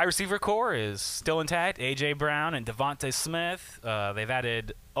 The wide receiver core is still intact. A.J. Brown and Devontae Smith. They've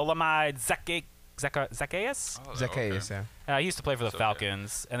added Olamide Zacchaeus. Oh, Zacchaeus, okay. yeah. He used to play for the It's okay.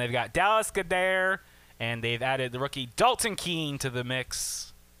 Falcons. And they've got Dallas Goedert, and they've added the rookie Dalton Keene to the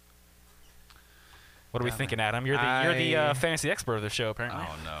mix. What are we thinking, Adam? You're the fantasy expert of the show, apparently.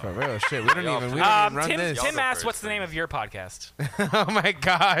 Oh no. For real shit. We don't even run this. Tim asked, "What's the name of your podcast?" Oh my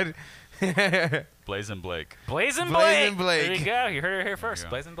God. Blaze and Blake. Blaze and Blake. There you go. You heard it here first.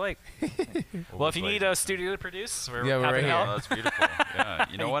 Blaze and Blake. Well, if you need a studio to produce, we're right happy to here. help. Oh, that's beautiful. Yeah.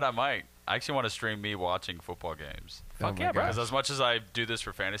 You know what? I actually want to stream me watching football games. Fuck my yeah, bro. God. Because as much as I do this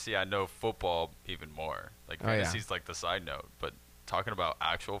for fantasy, I know football even more. Like Oh, yeah. fantasy's like the side note, but talking about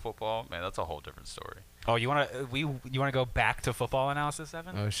actual football, man, that's a whole different story. Oh, you wanna go back to football analysis,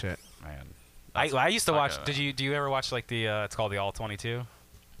 Evan? Oh shit. Man, I used to watch. like Do you ever watch like the? It's called the All 22.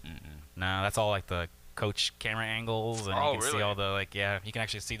 No, that's all like the coach camera angles, and Oh, you can see really? all the you can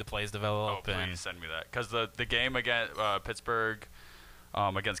actually see the plays Oh, develop. please and send me that. Because the game against Pittsburgh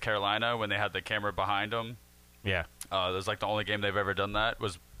against Carolina, when they had the camera behind them, yeah, it was like the only game they've ever done that.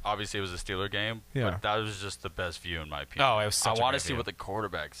 Obviously it was a Steeler game, Yeah. but that was just the best view in my opinion. Oh, it was such a I want great to see view. what the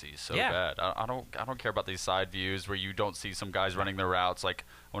quarterback sees so Yeah. bad. I don't care about these side views where you don't see some guys running their routes. Like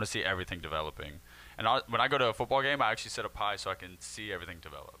I want to see everything developing. And when I go to a football game, I actually set up high so I can see everything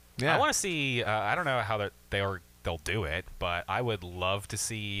develop. Yeah. I want to see. I don't know how they'll do it, but I would love to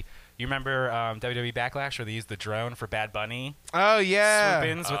see. You remember WWE Backlash where they used the drone for Bad Bunny Oh yeah.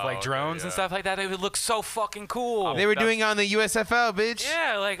 swoop-ins with like okay, drones and yeah. stuff like that? It would look so fucking cool. They were That's- doing it on the USFL, bitch.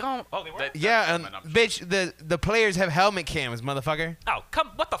 yeah, like they were. That- Yeah, and I'm bitch, the players have helmet cams, motherfucker. Oh,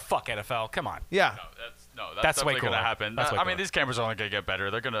 what the fuck, NFL? Come on. Yeah. That's way definitely cooler. gonna happen. That's way I cooler. mean, these cameras are only gonna get better.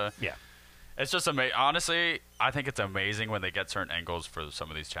 They're gonna. Yeah. It's just amazing. Honestly, I think it's amazing when they get certain angles for some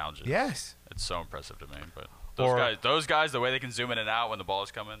of these challenges. Yes. It's so impressive to me. But Or- those guys, the way they can zoom in and out when the ball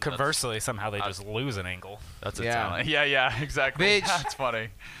is coming. Conversely, somehow they just lose an angle. that's a Yeah. talent. Yeah, exactly. Bitch. That's funny.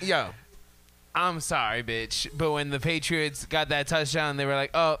 Yo, I'm sorry, bitch, but when the Patriots got that touchdown, they were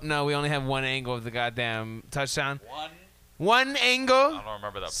like, "Oh no, we only have one angle of the goddamn touchdown. One I angle. don't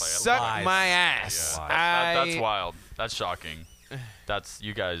remember that play. Suck Lies. my ass." Yeah. That's wild. That's shocking. That's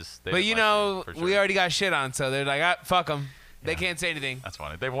you guys. They But didn't you like know, for sure. we already got shit on, so they're like, "Ah, fuck them. They Yeah. can't say anything. That's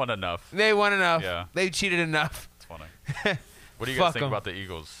funny. They've won enough. They won enough. Yeah. They cheated enough." That's funny. What do you guys Fuck think 'em. about the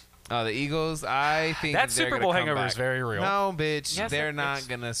Eagles? Oh, the Eagles. I think That they're Super gonna Bowl come hangover back. is very real. No, bitch. Yes, they're it's- not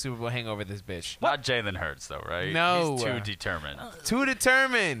gonna Super Bowl hangover this bitch. Not Jalen Hurts though, right? No. He's too determined. Too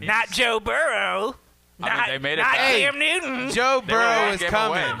determined. Not Joe Burrow. I mean, they made it Not back. Hey. Cam Newton. Joe They were Burrow one was game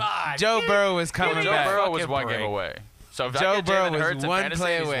coming. away. Joe Burrow was coming Joe back. Burrow was Fucking one break. game away. So if Joe I get Burrow Jalen was Hurts in one fantasy,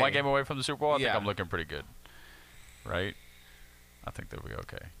 play he's away. one game away from the Super Bowl, I think Yeah. I'm looking pretty good. Right? I think they'll be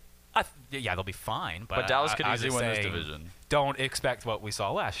okay. Yeah, they'll be fine. But Dallas could I was easily just win this saying, division. Don't expect what we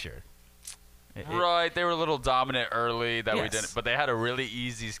saw last year. Right, they were a little dominant early that we Yes. didn't, but they had a really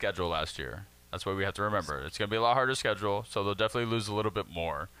easy schedule last year. That's what we have to remember. It's going to be a lot harder schedule, so they'll definitely lose a little bit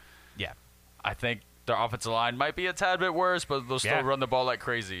more. Yeah. I think their offensive line might be a tad bit worse, but they'll still Yeah. run the ball like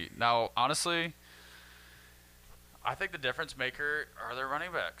crazy. Now, honestly, I think the difference maker are their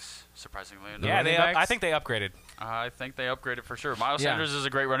running backs, surprisingly enough. Yeah, running I backs? think they upgraded. I think they upgraded for sure. Miles Yeah. Sanders is a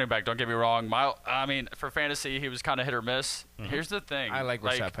great running back. Don't get me wrong. I mean, for fantasy, he was kind of hit or miss. Here's the thing. I like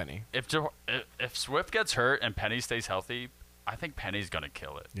Rashad Penny. If Swift gets hurt and Penny stays healthy, I think Penny's gonna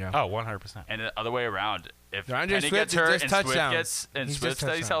kill it. Yeah. Oh, 100%. And the other way around, if DeAndre Penny Swift gets is hurt just and touchdowns. He's Swift just stays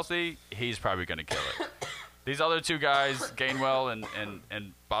touchdowns. healthy, he's probably gonna kill it. These other two guys, Gainwell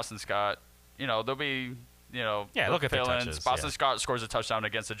and Boston Scott, they'll be. Yeah, they'll look at their fill in. touches, Boston yeah. Scott scores a touchdown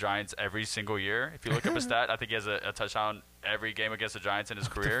against the Giants every single year. If you look up his stat, I think he has a touchdown every game against the Giants in his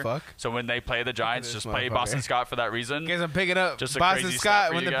career. fuck? So when they play the Giants, this just play motherfucker. Boston Scott for that reason. Guess I'm picking up Just a Boston crazy Scott stat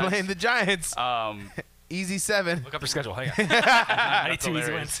for when you they're guys. playing the Giants. Easy 7. Look up their schedule. Hang on. I need 2 easy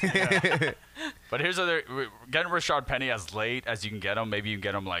hilarious. wins. But here's getting Rashad Penny as late as you can get him. Maybe you can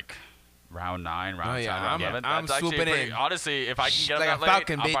get him like round 9, round 10, yeah, round I'm- 11. I'm That's actually swooping pretty, in. honestly, if I can get him Like a that late,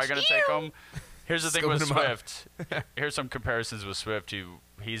 falcon, I'm probably bitch. gonna take him. Here's the thing with Scooping him up. Swift. Here's some comparisons with Swift.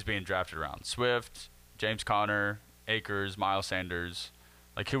 He's being drafted around. Swift, James Conner, Akers, Miles Sanders.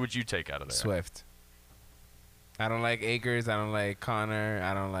 Like, who would you take out of there? Swift. I don't like Akers. I don't like Connor.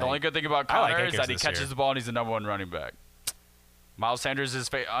 I don't like. The only good thing about I like Conner is Akers that he this catches year. the ball and he's the #1 running back. Miles Sanders is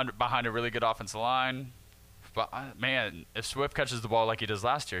behind a really good offensive line. But, man, if Swift catches the ball like he does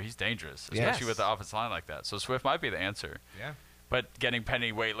last year, he's dangerous, especially Yes. with the offensive line like that. So Swift might be the answer. Yeah. But getting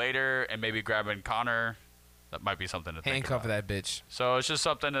Penny way later and maybe grabbing Connor, that might be something to think Handcuff about. that bitch. So it's just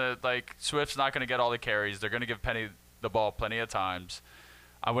something that, like, Swift's not going to get all the carries. They're going to give Penny the ball plenty of times.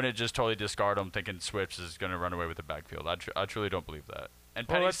 I wouldn't just totally discard him thinking Swift is going to run away with the backfield. I truly don't believe that. And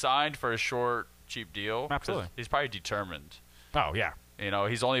Well, Penny signed for a short, cheap deal. 'cause Absolutely. He's probably determined. Oh, yeah.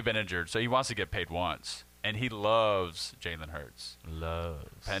 He's only been injured, so he wants to get paid once. and he loves Jalen Hurts.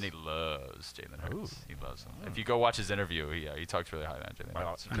 Penny loves Jalen Hurts. He loves him. If you go watch his interview, he talks really highly on Jalen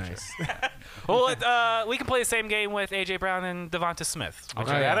Hurts. Nice. Well, we can play the same game with A.J. Brown and Devonta Smith. Would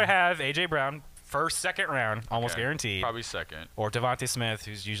you rather have A.J. Brown first, second round, almost guaranteed? Probably second. Or Devonta Smith,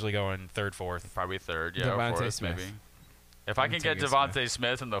 who's usually going third, fourth? Probably third, yeah, Devontae or fourth, Smith. maybe. If I can get Devontae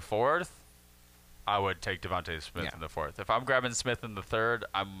Smith in the fourth, I would take Devontae Smith in the fourth. If I'm grabbing Smith in the third,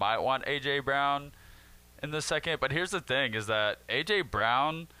 I might want A.J. Brown in the second. But here's the thing, is that A.J.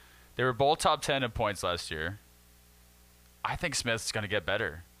 Brown, they were both top 10 in points last year. I think Smith's going to get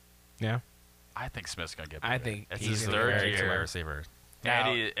better. Yeah. I think Smith's going to get better. I think it's he's his gonna be third very year. Receiver.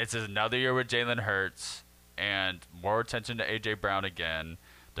 And it's another year with Jalen Hurts, and more attention to A.J. Brown again.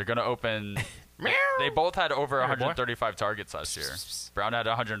 They're going to open they both had over 135 targets last year. Brown had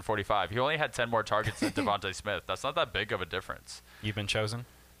 145. He only had 10 more targets than Devontae Smith. That's not that big of a difference. You've been chosen?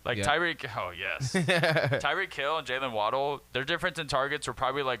 Like Tyreek, Tyreek Hill and Jalen Waddle, their difference in targets were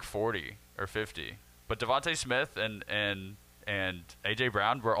probably like 40 or 50. But Devontae Smith and A.J.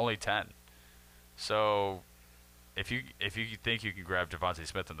 Brown were only 10. So if you think you can grab Devontae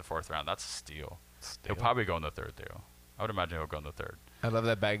Smith in the fourth round, that's a steal. He'll probably go in the third, though. I would imagine he'll go in the third. I love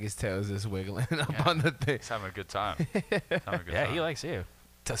that Baggy's tail is just wiggling up on the thing. He's having a good time. He likes you.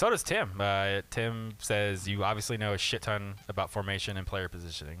 So does Tim. Tim says you obviously know a shit ton about formation and player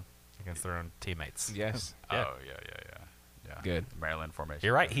positioning against their own teammates. Yes. Yeah. Oh, yeah. Good. Maryland formation.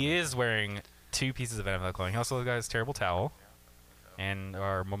 You're right. He is wearing 2 pieces of NFL clothing. He also got his terrible towel and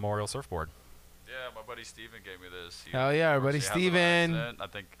our memorial surfboard. Yeah, my buddy Steven gave me this. Hell yeah, our buddy Steven. I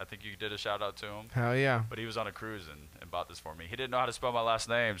think you did a shout out to him. Hell yeah. But he was on a cruise and bought this for me. He didn't know how to spell my last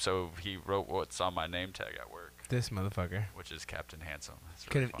name, so he wrote what's on my name tag at work. This motherfucker. Which is Captain Handsome.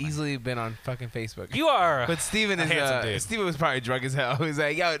 Could have easily been on fucking Facebook. You are. But Steven is Steven was probably drunk as hell. He was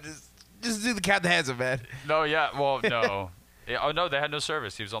like, yo, just do the Captain Handsome, man. No, yeah, well, no. Oh, no, they had no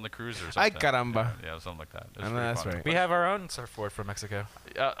service. He was on the cruise or something. Ay, caramba. Yeah, something like that. I know, that's right. We have our own surfboard from Mexico.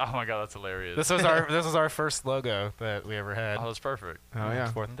 Oh, my God, that's hilarious. This was our first logo that we ever had. Oh, that's perfect. Oh, yeah.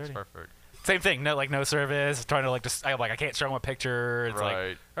 4th and 30. That's perfect. Same thing. No service. Trying to I can't show them a picture. It's like, all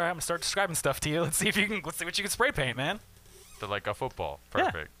right, I'm gonna start describing stuff to you. Let's see what you can spray paint, man. They're like a football.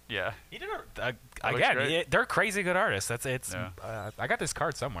 Perfect. Yeah. You did again. They're crazy good artists. It's. Yeah. I got this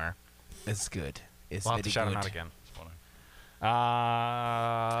card somewhere. It's good. It's We'll have to really shout good. them out again.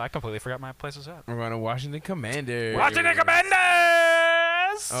 I completely forgot my place was at. We're going to Washington Commanders. Washington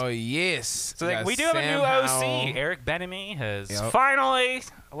Commanders! Oh, yes. So we do have a new OC. Eric Bieniemy has finally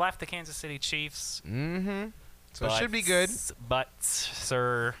left the Kansas City Chiefs. Mm-hmm. So it should be good. But,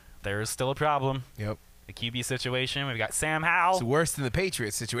 sir, there is still a problem. Yep. The QB situation. We've got Sam Howell. It's worse than the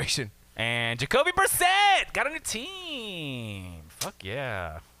Patriots situation. And Jacoby Brissett got a new team. Fuck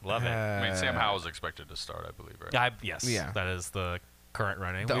yeah. Love it. I mean, Sam Howell's expected to start, I believe, right? Yes. Yeah. That is the current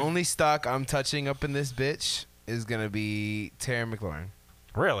running. The only stock I'm touching up in this bitch is going to be Terry McLaurin.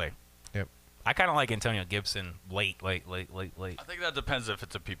 Really? Yep. I kind of like Antonio Gibson late. I think that depends if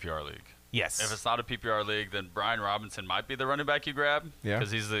it's a PPR league. Yes. If it's not a PPR league, then Brian Robinson might be the running back you grab. Yeah.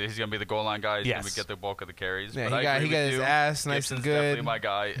 Because he's going to be the goal line guy. He's going to Yes. get the bulk of the carries. Yeah, but he got his ass nice Gibson's and good. definitely my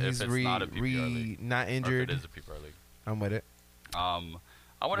guy He's if it's not a PPR league. not Or injured. if it is a PPR league. I'm with it.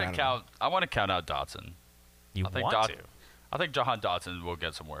 I want to count out Dotson. You I think want to? I think Jahan Dotson will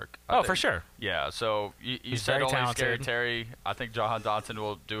get some work. For sure. Yeah, so you He's said very only talented. Scary Terry. I think Jahan Dotson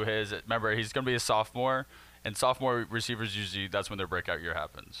will do his. Remember, he's going to be a sophomore, and sophomore receivers usually that's when their breakout year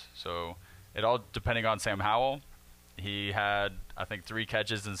happens. So it all depending on Sam Howell. He had, I think, 3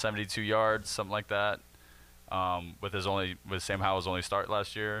 catches and 72 yards, something like that, with Sam Howell's only start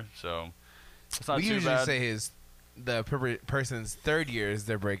last year. So it's not We too usually bad. say the person's third year is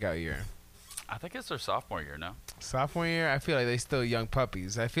their breakout year. I think it's their sophomore year now. Sophomore year, I feel like they still young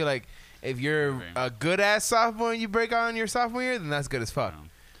puppies. I feel like if you're Maybe. a good ass sophomore and you break out in your sophomore year, then that's good as fuck. Yeah.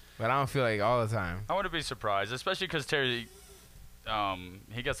 But I don't feel like all the time. I wouldn't be surprised, especially because Terry,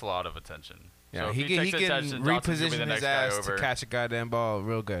 he gets a lot of attention. Yeah, So if he can takes attention, Dotson's gonna be the reposition his next guy ass over. to catch a goddamn ball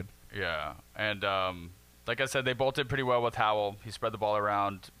real good. Yeah, and like I said, they bolted pretty well with Howell. He spread the ball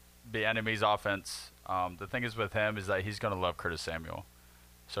around the enemy's offense. The thing is with him is that he's going to love Curtis Samuel.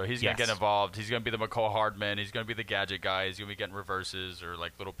 So he's going to get involved. He's going to be the McCall Hardman. He's going to be the gadget guy. He's going to be getting reverses or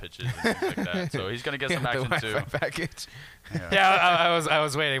like little pitches and things like that. So he's going to get some action the too. Wi-Fi package. Yeah, I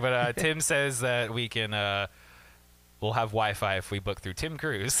was waiting, but Tim says that we can we'll have Wi-Fi if we book through Tim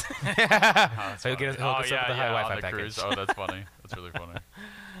Cruise. He'll get us up with the high Wi-Fi on the package. cruise. Oh, that's funny. That's really funny.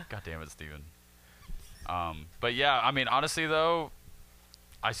 God damn it, Steven. But yeah, I mean, honestly though,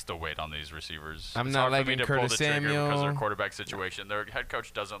 I still wait on these receivers. I'm It's not hard for me liking to pull Curtis the trigger because of Samuel. their quarterback situation. Their head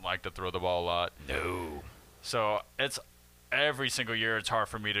coach doesn't like to throw the ball a lot. No. So it's every single year it's hard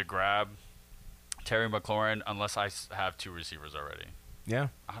for me to grab Terry McLaurin unless I have 2 receivers already. Yeah.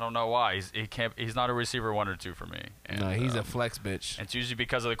 I don't know why. He's not a receiver 1 or 2 for me. And, No, he's a flex bitch. It's usually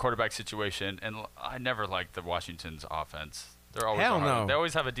because of the quarterback situation, and I never liked the Washington's offense. They're always Hell hard. no. They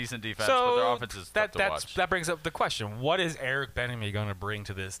always have a decent defense, So but their offense is tough to watch. that brings up the question: what is Eric Bieniemy going to bring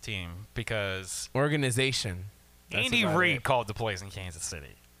to this team? Because Organization. That's Andy about Reid it. called the plays in Kansas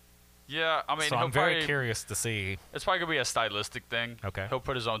City. Yeah, I mean, So he'll I'm very probably- curious to see. It's probably gonna be a stylistic thing. Okay. He'll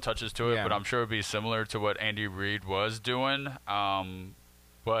put his own touches to it, Yeah. but I'm sure it'll be similar to what Andy Reid was doing.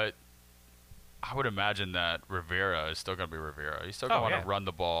 But I would imagine that Rivera is still gonna be Rivera. He's still gonna want to run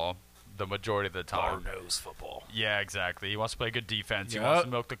the ball the majority of the time. Hard-nosed football. Yeah, exactly. He wants to play good defense. He Yup. wants to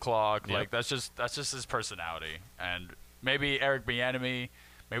milk the clock. Yep. Like that's just his personality. And maybe Eric Bieniemy,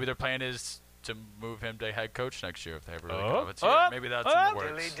 maybe their plan is to move him to head coach next year if they ever really Oh. have a team. Oh. Maybe that's in Oh. the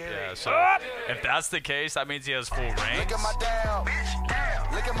works. Dilly, Yeah. dilly. So if that's the case, that means he has full reigns. Look at my down, bitch,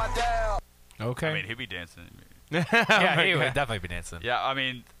 down. Look at my down. Okay. I mean, he'd be dancing. Yeah, he would definitely be dancing. Yeah, I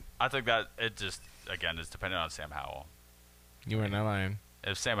mean, I think that it just again is dependent on Sam Howell. You were not lying.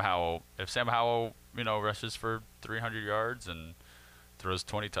 If Sam Howell, rushes for 300 yards and throws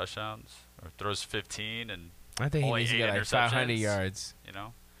 20 touchdowns or throws 15 and I think he only needs to 8 get like 500 interceptions, yards.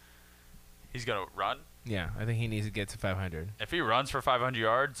 he's gonna run. Yeah, I think he needs to get to 500. If he runs for 500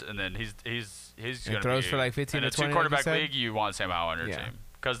 yards and then he's And gonna throws be, for like 15 in to a 20, like you two-quarterback said? league, you want Sam Howell on your Yeah. team.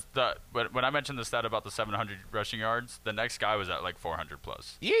 Because when I mentioned the stat about the 700 rushing yards, the next guy was at like 400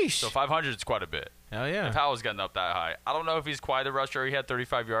 plus. Yeesh. So 500 is quite a bit. Hell yeah. If Howell's getting up that high, I don't know if he's quite a rusher. He had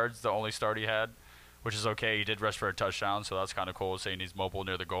 35 yards, the only start he had, which is okay. He did rush for a touchdown, so that's kind of cool. Saying he's mobile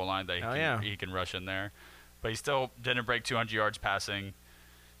near the goal line, that he can rush in there. But he still didn't break 200 yards passing.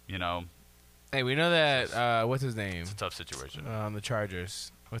 Hey, we know that. What's his name? It's a tough situation. On the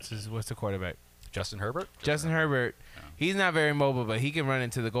Chargers. What's the quarterback? Justin Herbert. Justin Herbert. Yeah. He's not very mobile, but he can run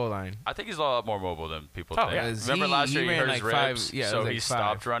into the goal line. I think he's a lot more mobile than people Oh, think. yeah. Remember last year he ran hurt like his five- ribs, yeah, it so was like he 5.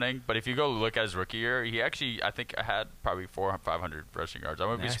 stopped running. But if you go look at his rookie year, he actually, I think, had probably 400 or 500 rushing yards. I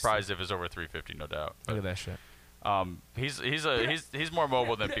wouldn't be Nasty. surprised if it's over 350, no doubt. Look at that shit. He's more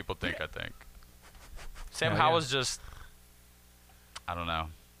mobile than people think. I think. Sam Yeah, Howell's just, I don't know.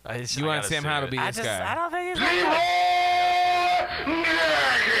 You want Sam Howell to be this I guy? don't think he's.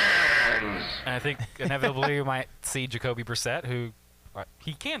 And I think inevitably we might see Jacoby Brissett, who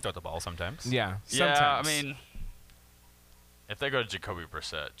he can throw the ball sometimes. Yeah. Yeah, I Sometimes. mean, if they go to Jacoby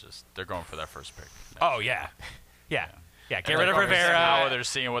Brissett, they're going for that first pick. Oh yeah, yeah. Get And rid of like, obviously Now Rivera. they're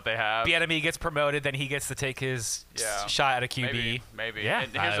seeing what they have. Bieniemy gets promoted, then he gets to take his Yeah. shot at a QB. Maybe. Yeah.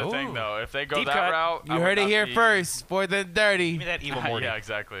 And here's the thing, Ooh. though. If they go Deep that cut. route, You heard it here first. 4th and 30. Give me that evil Morty. Yeah,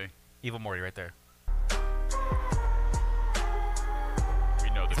 exactly. Evil Morty right there. We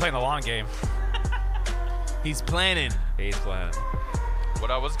know He's this. playing the long game. He's planning. He's playing.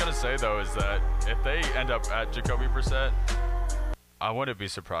 What I was gonna say though is that if they end up at Jacoby Brissett, I wouldn't be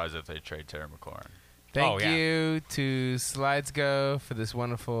surprised if they trade Terry McLaurin. Thank Oh, yeah. you to Slides Go for this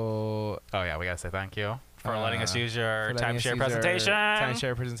wonderful. Oh yeah, we gotta say thank you for letting us use your for letting us timeshare use our presentation.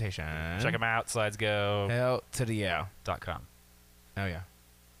 Timeshare presentation. Check them out. SlidesGo.com. Hell to the yeah. Oh yeah.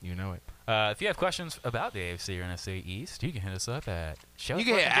 You know it. If you have questions about the AFC or NFC East, you can hit us up at show. You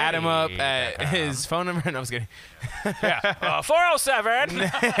can hit Adam up at his phone number. No, I was kidding. 407.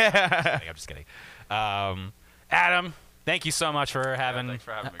 I'm just kidding. Adam, thank you so much for Thanks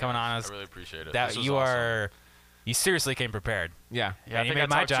for having me, coming guys. on us. I really appreciate it. That This was you awesome. you seriously came prepared. Yeah. Yeah, I And you think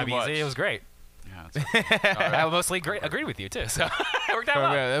made I my talked too job much. easy. It was great. Yeah, it's okay. I mostly agreed with you too, so it worked out For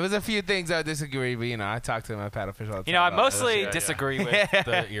well. real. There was a few things I disagree, but I talked to my pad official all the You know, time I about mostly yeah. disagree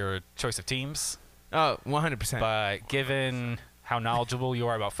with your choice of teams, Oh, 100%. but given how knowledgeable you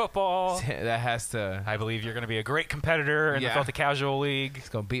are about football, that has to. I believe you're going to be a great competitor in the Yeah. Filthy Casual League. It's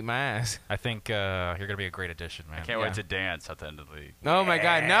gonna beat my ass. I think you're going to be a great addition, man. Can't Yeah. wait to dance at the end of the league. Oh my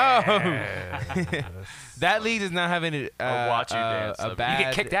God, no! That league does not have any. Or watch you dance. A You bad. You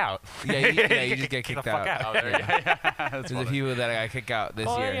get kicked out. Yeah, you just get Kick kicked the fuck out. out. Oh, there you go. That's There's a funny. few that I got kicked out this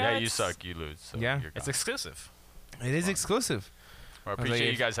Oh, year. yeah. Yeah, you it's- suck, you lose. So Yeah. you're It's gone. exclusive. It is exclusive. Well, I was like, appreciate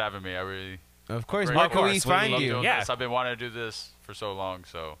you if- guys having me. I really. Of course, Great. Marco Of course, East we find love you. doing Yeah. this. I've been wanting to do this for so long,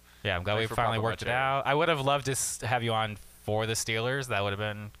 so Yeah, I'm glad Thanks we for finally popping my worked it cherry. out. I would have loved to have you on for the Steelers. That would have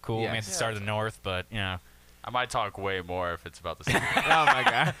been cool. Yeah. We have to Yeah, start in the North, but I might talk way more if it's about the same. Oh my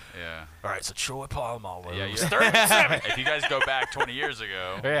God. Yeah. All right, so Troy Polamalu. Yeah, you- 37. If you guys go back 20 years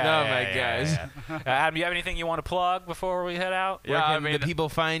ago. Oh my gosh. Adam, do you have anything you want to plug before we head out? Yeah, Where I can mean, the people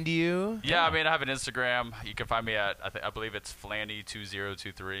find you? yeah, I mean, I have an Instagram. You can find me at I believe it's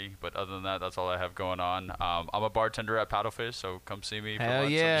Flanny2023. But other than that, that's all I have going on. I'm a bartender at Paddlefish, so come see me. for Hell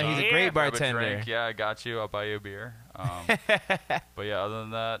lunch yeah, sometime. he's a Yeah. great Grab a bartender. drink. Yeah, I got you. I'll buy you a beer. But yeah, other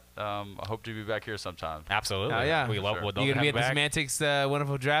than that, I hope to be back here sometime. Absolutely. Oh, yeah. We love. Sure. Would You love gonna be to at the have you back. Semantics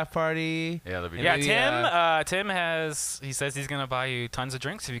wonderful draft party? Yeah, that'd be Yeah, Maybe, Tim he says he's gonna buy you tons of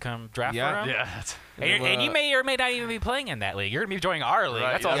drinks if you come draft Yeah. for him. Yeah. That's, And you may or may not even be playing in that league. You're gonna be joining our league.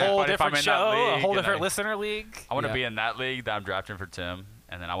 Right, That's yeah. a whole But if I'm different in that show, a league whole and different I- listener league. I want to Yeah. be in that league that I'm drafting for Tim,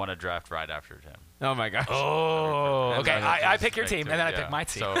 and then I want to draft right after Tim. Oh my gosh. Oh, okay. And then I just pick your make team, two, and then I yeah. pick my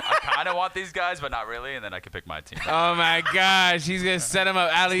team. So I kind of want these guys, but not really, and then I can pick my team. Oh my gosh, he's gonna set him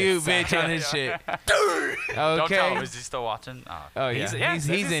up alley-oop, bitch, on his shit. Don't tell him. Okay. Is he still watching? Oh. Oh yeah, he's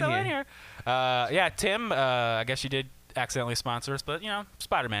in still here. Yeah, Tim. I guess you did accidentally sponsor us, but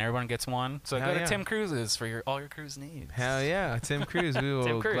Spider-Man. Everyone gets one. So Hell go to yeah. Tim Cruise's for all your cruise needs. Hell yeah, Tim Cruise. We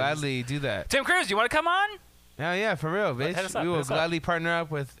will Cruise. gladly do that. Tim Cruise, you want to come on? Hell yeah, for real, bitch. hit us up, We hit will us up. gladly partner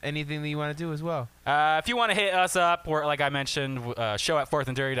up with anything that you want to do as well. If you want to hit us up, we're, like I mentioned, show at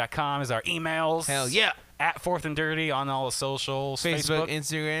fourthanddirty.com is our emails. Hell yeah. At Fourth and Dirty on all the socials, Facebook,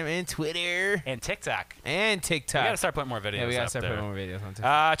 Instagram, and Twitter, and TikTok. and We TikTok. gotta start putting more videos. Yeah, we gotta up start there. putting more videos on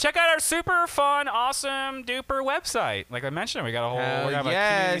TikTok. Check out our super fun, awesome, duper website. Like I mentioned, we got a whole Hell we have a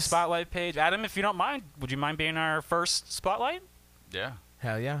community yes. spotlight page. Adam, if you don't mind, would you mind being our first spotlight? Yeah.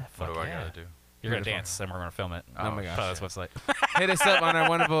 Hell yeah. What do I yeah. gotta do? You're gonna Beautiful. dance, and we're gonna film it. Oh my gosh. Put on this website. Hit us up on our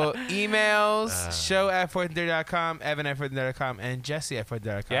wonderful emails. Show at fourthanddirty.com, Evan at fourthanddirty.com, and Jesse at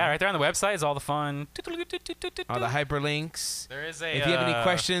fourthanddirty.com. Yeah, right there on the website is all the fun. All the hyperlinks. There is a. If you have any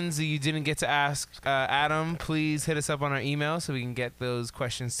questions that you didn't get to ask Adam, please hit us up on our email so we can get those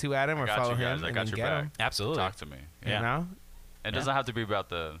questions to Adam or I got follow you guys. him I and got then your get back. him. absolutely. Talk to me. Yeah. You know? It doesn't have to be about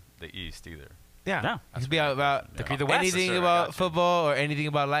the East either. Yeah. No. It could be about It could be the West. anything For sure, I about got you. football or anything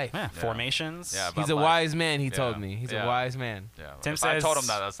about life. Yeah, formations. Yeah, He's about a life. wise man, he Yeah. told me. He's a Yeah. wise man. Yeah. Tim If I told says him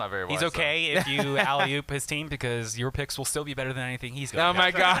that. That's not very wise. He's though. okay if you alley-oop his team because your picks will still be better than anything he's got. Oh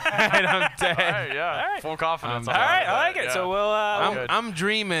my God, I'm dead. All right, yeah. All right. Full confidence. All All right, I that, like it. yeah. So we'll. good. I'm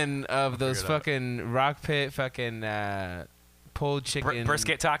dreaming of those figure it out. fucking rock pit fucking pulled chicken.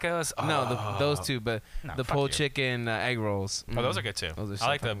 brisket tacos. No, Oh. those two, but No, the fuck pulled you. chicken egg rolls. Oh, those are good too. Those are I so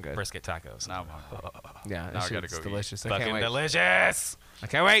like the fucking good. brisket tacos. Now I'm hungry. Yeah, Now I that gotta shit's go eat. delicious. I Fucking can't wait. delicious. I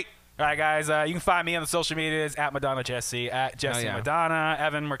can't wait. All right, guys. You can find me on the social medias at Madonna Jesse, at Jesse yeah. Madonna.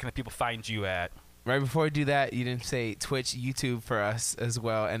 Evan, where can the people find you at? Right before we do that, you didn't say Twitch, YouTube for us as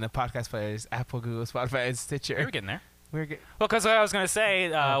well, and the podcast players, Apple, Google, Spotify, and We Stitcher. were getting there. We're good. Well, because I was going to say,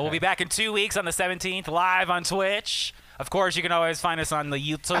 we'll Okay. be back in 2 weeks on the 17th, live on Twitch. Of course, you can always find us on the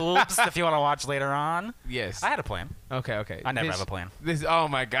YouTubes if you want to watch later on. Yes. I had a plan. Okay. I never This- have a plan. Oh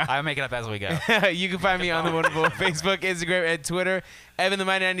my God. I make it up as we go. You can find me on the wonderful Facebook, Instagram, and Twitter. Evan the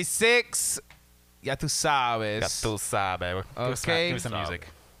Mighty 96. Ya tu sabes. baby. Okay. Give me some music.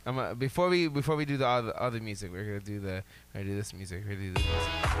 Before we do the other music, we're gonna do this music. We're gonna do this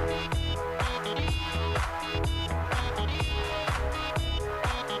music.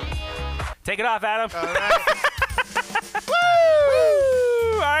 Take it off, Adam. All right.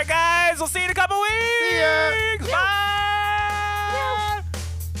 Woo! All right, guys. We'll see you in a couple weeks. See ya. Bye.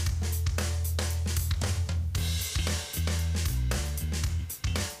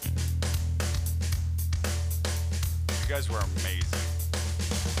 You guys were amazing.